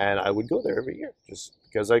 And I would go there every year just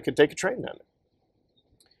because I could take a train down there.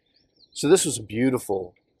 So this was a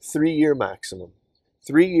beautiful 3-year maximum.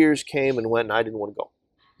 3 years came and went, and I didn't want to go.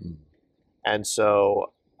 And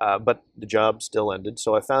so, but the job still ended.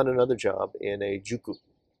 So I found another job in a juku,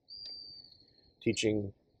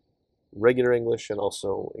 teaching regular English and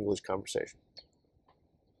also English conversation.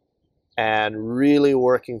 And really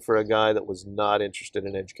working for a guy that was not interested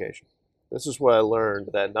in education. This is where I learned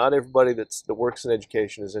that not everybody that works in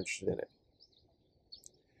education is interested in it.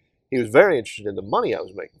 He was very interested in the money I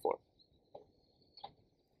was making for him.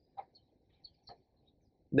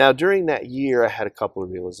 Now, during that year, I had a couple of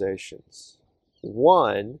realizations.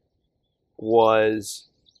 One was,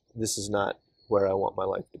 this is not where I want my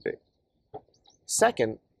life to be.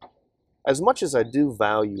 Second, as much as I do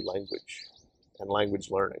value language and language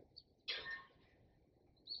learning,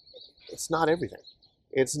 it's not everything.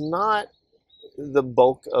 It's not the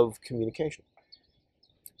bulk of communication.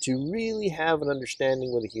 To really have an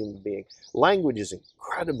understanding with a human being, language is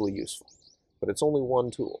incredibly useful, but it's only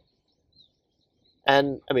one tool.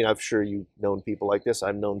 And I mean, I'm sure you've known people like this.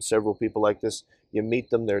 I've known several people like this. You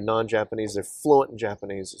meet them, they're non-Japanese, they're fluent in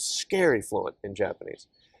Japanese, scary fluent in Japanese.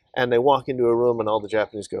 And they walk into a room and all the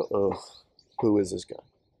Japanese go, ugh, who is this guy?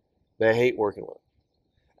 They hate working with him.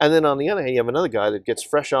 And then on the other hand, you have another guy that gets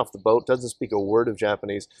fresh off the boat, doesn't speak a word of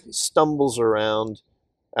Japanese, stumbles around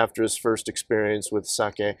after his first experience with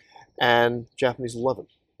sake, and Japanese love him,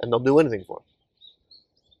 and they'll do anything for him.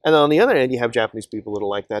 And on the other hand, you have Japanese people that are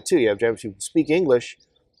like that too. You have Japanese people who speak English,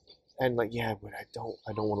 and like, yeah, but I don't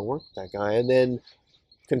want to work with that guy. And then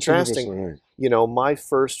contrasting, my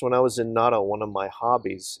first, when I was in Nara, one of my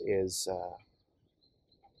hobbies is,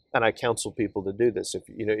 and I counsel people to do this, if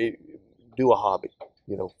do a hobby,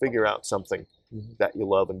 figure out something that you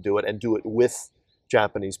love and do it with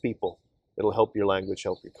Japanese people. It'll help your language,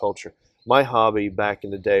 help your culture. My hobby back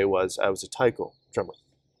in the day was I was a taiko drummer.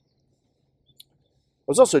 I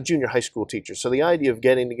was also a junior high school teacher, so the idea of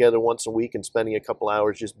getting together once a week and spending a couple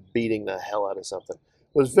hours just beating the hell out of something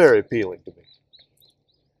was very appealing to me.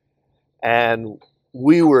 And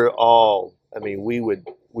we were all,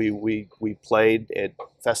 we played at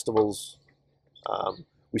festivals.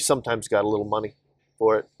 We sometimes got a little money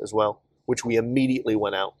for it as well, which we immediately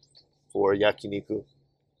went out for yakiniku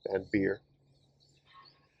and beer.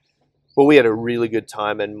 But we had a really good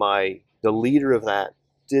time, and the leader of that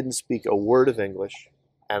didn't speak a word of English,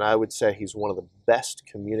 and I would say he's one of the best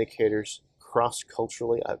communicators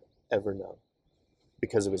cross-culturally I've ever known,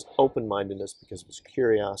 because of his open-mindedness, because of his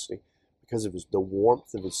curiosity, because of the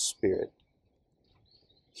warmth of his spirit.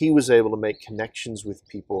 He was able to make connections with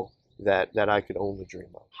people that I could only dream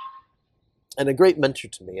of. And a great mentor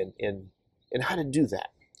to me in how to do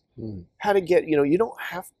that. How to get, you don't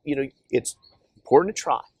have, it's important to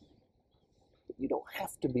try. But you don't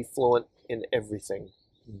have to be fluent in everything.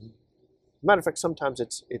 Matter of fact, sometimes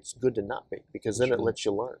it's good to not be, because then it lets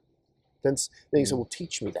you learn. Then you say, well,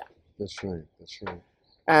 teach me that. That's right.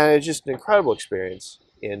 And it's just an incredible experience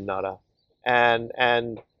in Nara.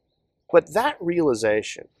 But that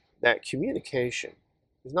realization, that communication,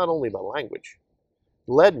 is not only about language,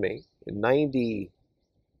 led me in 90,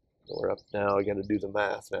 we're up now, I got to do the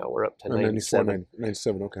math now, we're up to 97.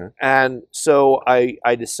 97, okay. And so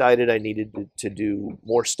I decided I needed to do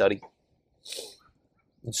more study.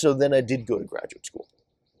 And so then I did go to graduate school.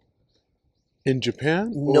 In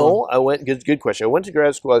Japan? No, I went, good question. I went to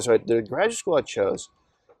graduate school. So the graduate school I chose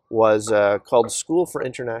was called School for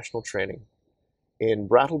International Training in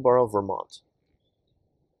Brattleboro, Vermont.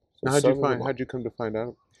 Now, how'd you come to find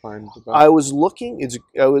about I was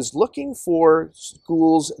looking for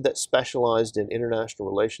schools that specialized in international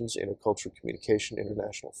relations, intercultural communication,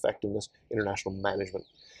 international effectiveness, international management.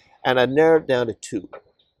 And I narrowed it down to two.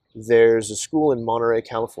 There's a school in Monterey,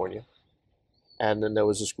 California, and then there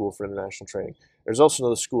was a school for international training. There's also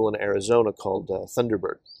another school in Arizona called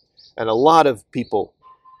Thunderbird. And a lot of people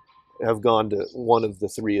have gone to one of the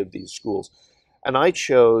three of these schools. And I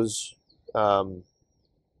chose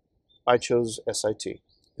SIT.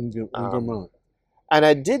 In Vermont. And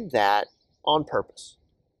I did that on purpose,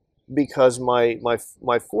 because my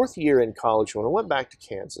fourth year in college, when I went back to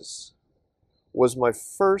Kansas, was my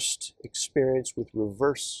first experience with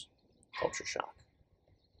reverse culture shock.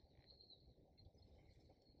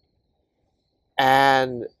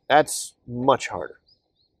 And that's much harder.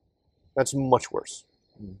 That's much worse.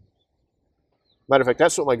 Matter of fact,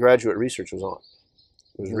 that's what my graduate research was on,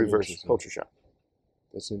 was reverse culture shock.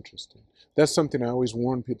 That's interesting. That's something I always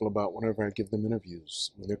warn people about whenever I give them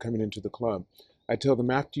interviews when they're coming into the club. I tell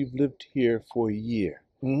them, after you've lived here for a year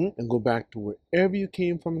and go back to wherever you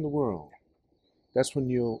came from in the world, that's when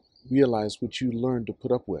you'll realize what you learned to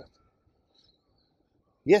put up with.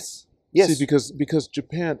 Yes. See, because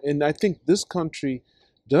Japan, and I think this country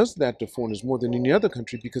does that to foreigners more than any other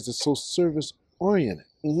country, because it's so service-oriented.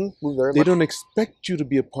 They don't expect you to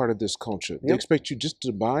be a part of this culture. They expect you just to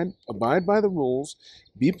abide by the rules,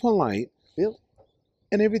 be polite,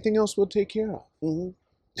 and everything else will take care of.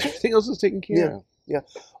 Everything else is taken care of. Yeah.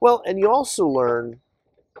 Well, and you also learn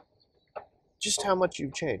just how much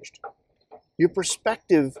you've changed. Your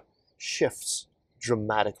perspective shifts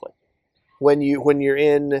dramatically when you're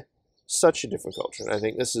in such a different culture. And I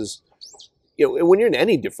think this is, when you're in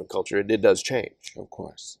any different culture, it does change. Of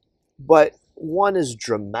course. But one is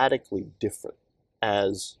dramatically different,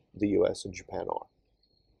 as the U.S. and Japan are.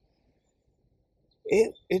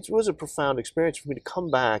 It was a profound experience for me to come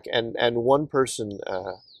back, and one person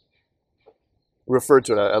referred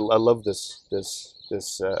to it. I love this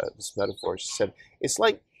metaphor. She said, it's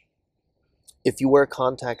like if you wear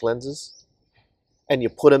contact lenses and you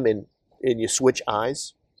put them in and you switch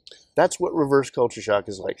eyes. That's what reverse culture shock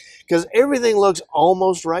is like, because everything looks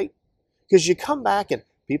almost right. Because you come back and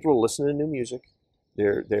people are listening to new music,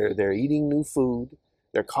 they're eating new food,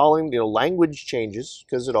 they're calling, language changes,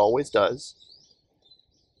 because it always does.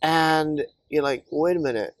 And you're like, wait a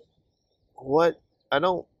minute, what?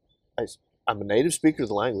 I'm a native speaker of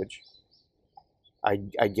the language. I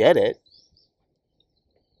get it,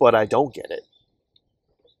 but I don't get it.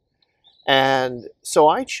 And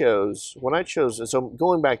so so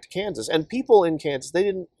going back to Kansas, and people in Kansas, they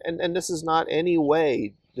didn't, and this is not any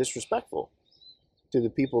way disrespectful to the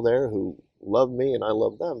people there who love me and I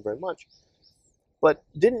love them very much, but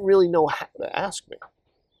didn't really know how to ask me.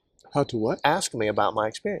 How to what? Ask me about my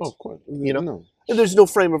experience. Oh, of course. No. And there's no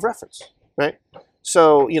frame of reference, right?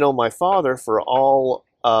 So, my father, for all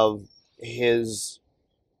of his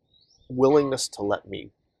willingness to let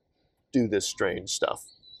me do this strange stuff,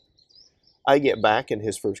 I get back, and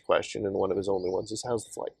his first question, and one of his only ones, is, how's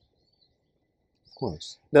the flight? Of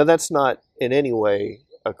course. Now, that's not in any way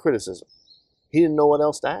a criticism. He didn't know what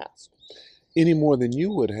else to ask. Any more than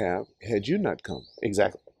you would have had you not come.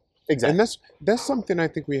 Exactly. And that's something I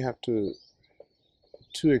think we have to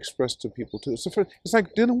express to people too. So it's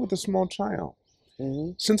like dealing with a small child.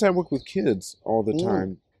 Since I work with kids all the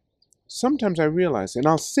time, sometimes I realize, and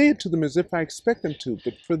I'll say it to them as if I expect them to,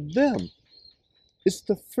 but for them, it's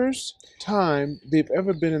the first time they've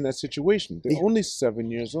ever been in that situation. They're Yeah. only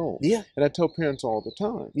 7 years old. Yeah. And I tell parents all the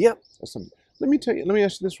time. Yep. Let me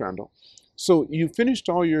ask you this, Randall. So you finished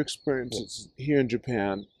all your experiences here in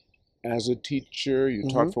Japan as a teacher. You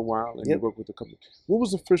taught for a while, and you worked with a company. What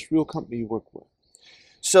was the first real company you worked with?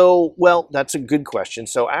 So, well, that's a good question.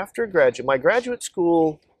 So after my graduate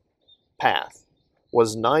school path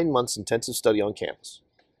was 9 months intensive study on campus,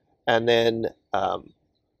 and then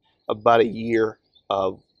about a year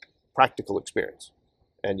of practical experience,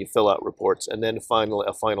 and you fill out reports, and then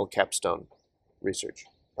a final capstone research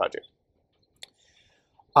project.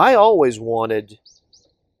 I always wanted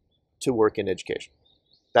to work in education.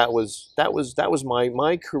 That was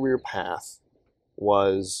my career path,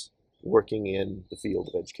 was working in the field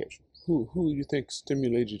of education. Who you think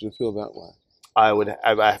stimulated you to feel that way? I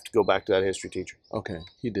have to go back to that history teacher. Okay,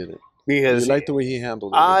 he did it. Because you liked the way he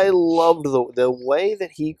handled it. I loved the way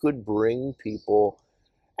that he could bring people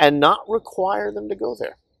and not require them to go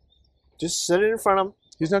there. Just sit it in front of them.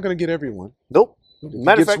 He's not going to get everyone. Nope. If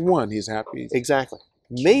Matter he of gets fact, one, he's happy. Exactly.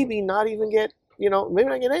 Maybe not even get, maybe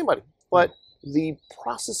not get anybody. But the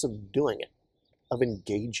process of doing it, of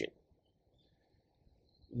engaging,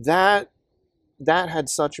 that had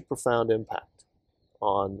such a profound impact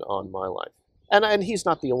on my life. And he's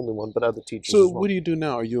not the only one, but other teachers So as well. what do you do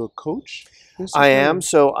now? Are you a coach? I am.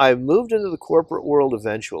 So I moved into the corporate world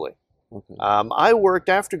eventually. Okay. I worked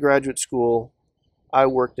after graduate school. I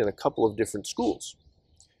worked in a couple of different schools.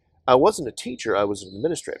 I wasn't a teacher. I was an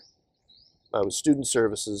administrator. I was student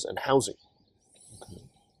services and housing. Okay.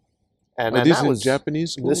 And Are these that in was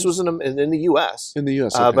Japanese schools? This was in the U.S. In the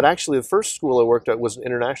U.S. Okay. But actually, the first school I worked at was an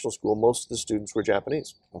international school. Most of the students were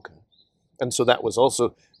Japanese. Okay. And so that was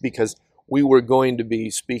also because we were going to be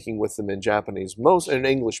speaking with them in Japanese, in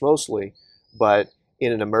English mostly, but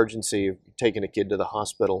in an emergency, taking a kid to the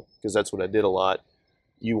hospital, because that's what I did a lot.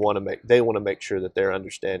 They want to make sure that they're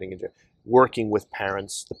understanding and working with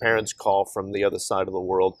parents. The parents call from the other side of the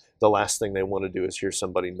world. The last thing they want to do is hear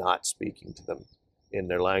somebody not speaking to them in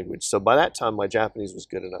their language. So by that time, my Japanese was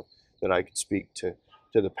good enough that I could speak to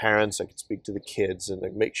the parents, I could speak to the kids, and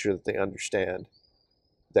make sure that they understand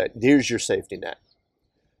that here's your safety net.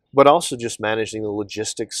 But also just managing the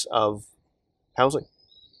logistics of housing,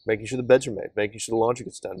 making sure the beds are made, making sure the laundry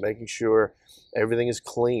gets done, making sure everything is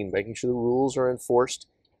clean, making sure the rules are enforced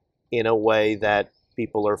in a way that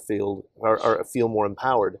people feel more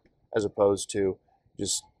empowered, as opposed to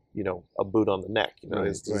just a boot on the neck.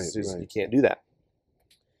 You can't do that.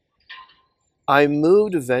 I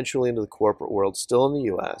moved eventually into the corporate world, still in the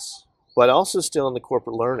U.S., but also still in the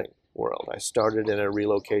corporate learning world. I started in a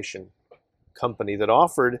relocation company that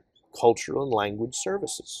offered cultural and language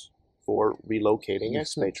services for relocating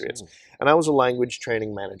expatriates. And I was a language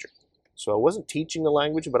training manager. So I wasn't teaching the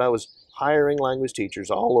language, but I was hiring language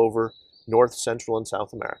teachers all over North, Central, and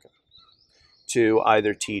South America to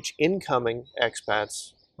either teach incoming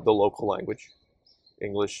expats the local language,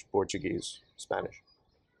 English, Portuguese, Spanish,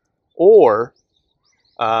 or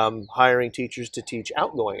hiring teachers to teach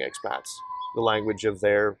outgoing expats the language of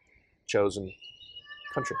their chosen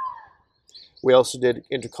country. We also did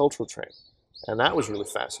intercultural training, and that was really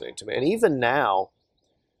fascinating to me. And even now,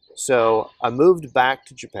 so I moved back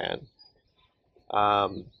to Japan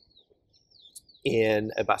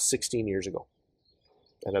in about 16 years ago,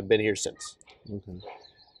 and I've been here since. Okay.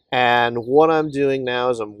 And what I'm doing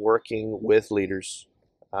now is I'm working with leaders,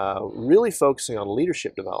 really focusing on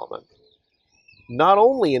leadership development, not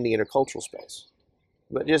only in the intercultural space,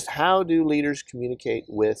 but just how do leaders communicate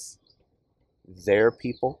with their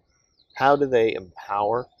people? How do they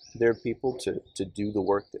empower their people to do the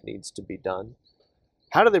work that needs to be done?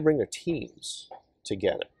 How do they bring their teams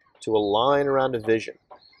together to align around a vision,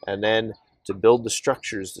 and then to build the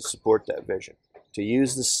structures that support that vision, to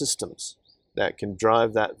use the systems that can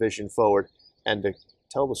drive that vision forward, and to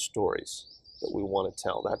tell the stories that we want to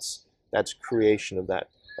tell? That's creation of that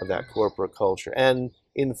corporate culture and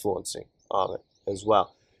influencing of it as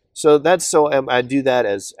well. So I do that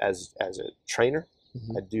as a trainer.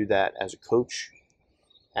 Mm-hmm. I do that as a coach,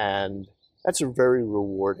 and that's a very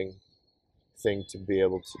rewarding thing to be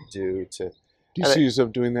able to do. Do you see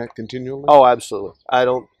yourself doing that continually? Oh, absolutely. I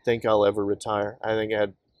don't think I'll ever retire. I think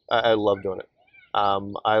I love doing it.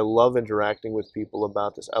 I love interacting with people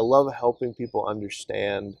about this. I love helping people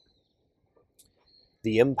understand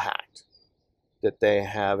the impact that they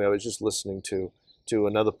have. I was just listening to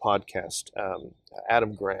another podcast,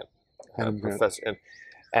 Adam Grant, professor,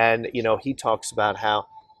 and he talks about how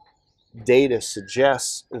data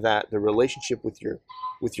suggests that the relationship with your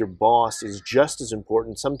with your boss is just as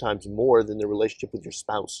important, sometimes more, than the relationship with your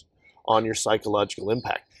spouse on your psychological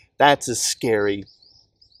impact. That's a scary.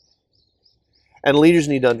 And leaders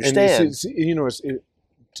need to understand. And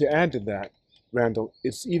to add to that, Randal,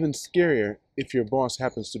 it's even scarier if your boss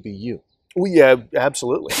happens to be you. Well, yeah,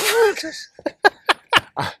 absolutely.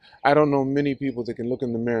 I don't know many people that can look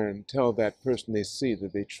in the mirror and tell that person they see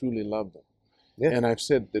that they truly love them. Yeah. And I've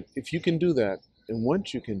said that if you can do that, and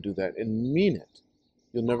once you can do that and mean it,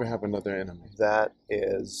 you'll never have another enemy. That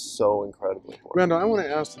is so incredibly important. Randal, I want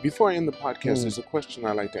to ask, before I end the podcast, there's a question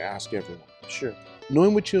I like to ask everyone. Sure.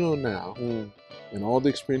 Knowing what you know now, and all the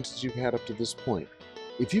experiences you've had up to this point,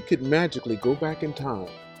 if you could magically go back in time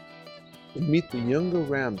and meet the younger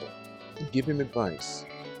Randal and give him advice,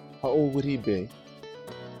 how old would he be?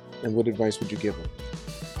 And what advice would you give him?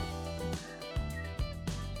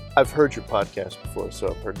 I've heard your podcast before, so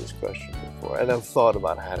I've heard this question before, and I've thought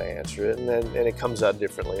about how to answer it, and it comes out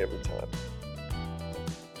differently every time.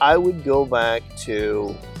 I would go back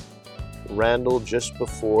to Randal just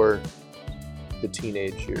before the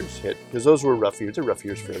teenage years hit, because those were rough years. They're rough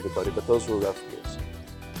years for everybody, but those were rough years.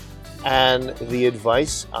 And the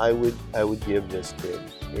advice I would give this kid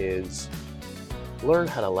is learn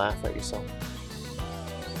how to laugh at yourself.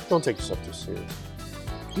 Don't take yourself too serious.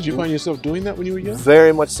 Did you find yourself doing that when you were young?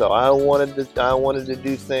 Very much so. I wanted to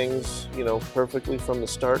do things, perfectly from the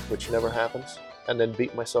start, which never happens, and then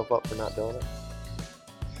beat myself up for not doing it.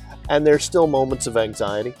 And there's still moments of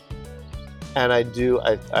anxiety, and I do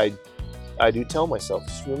tell myself,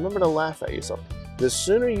 just remember to laugh at yourself. The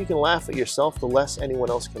sooner you can laugh at yourself, the less anyone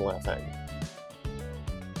else can laugh at you,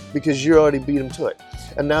 because you already beat them to it,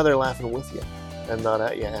 and now they're laughing with you and not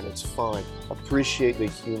at you, and it's fine. Appreciate the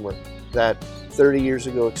humor. That 30 years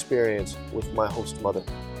ago experience with my host mother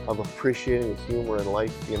of appreciating the humor in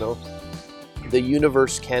life. The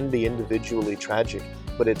universe can be individually tragic,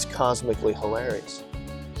 but it's cosmically hilarious.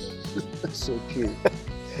 That's so cute.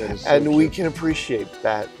 That is so and we cute. can appreciate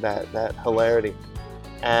that hilarity.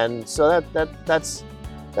 And so that's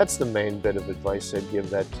the main bit of advice I'd give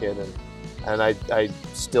that kid, and I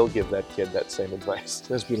still give that kid that same advice.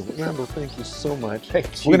 That's beautiful. Randal, thank you so much. Thank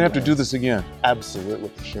you, We're going to have to man. do this again.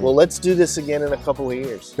 Absolutely. Sure. Well, let's do this again in a couple of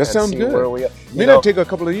years. That and sounds see good. Where we are. It may not take a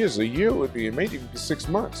couple of years. A year would be, it may even be 6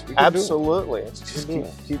 months. We can Absolutely. Let's just do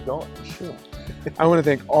it. keep going. do it. Sure. I want to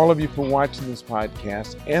thank all of you for watching this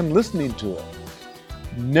podcast and listening to it.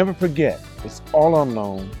 Never forget, it's all on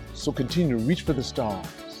loan, so continue to reach for the stars.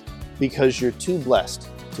 Because you're too blessed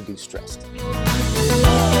to be stressed.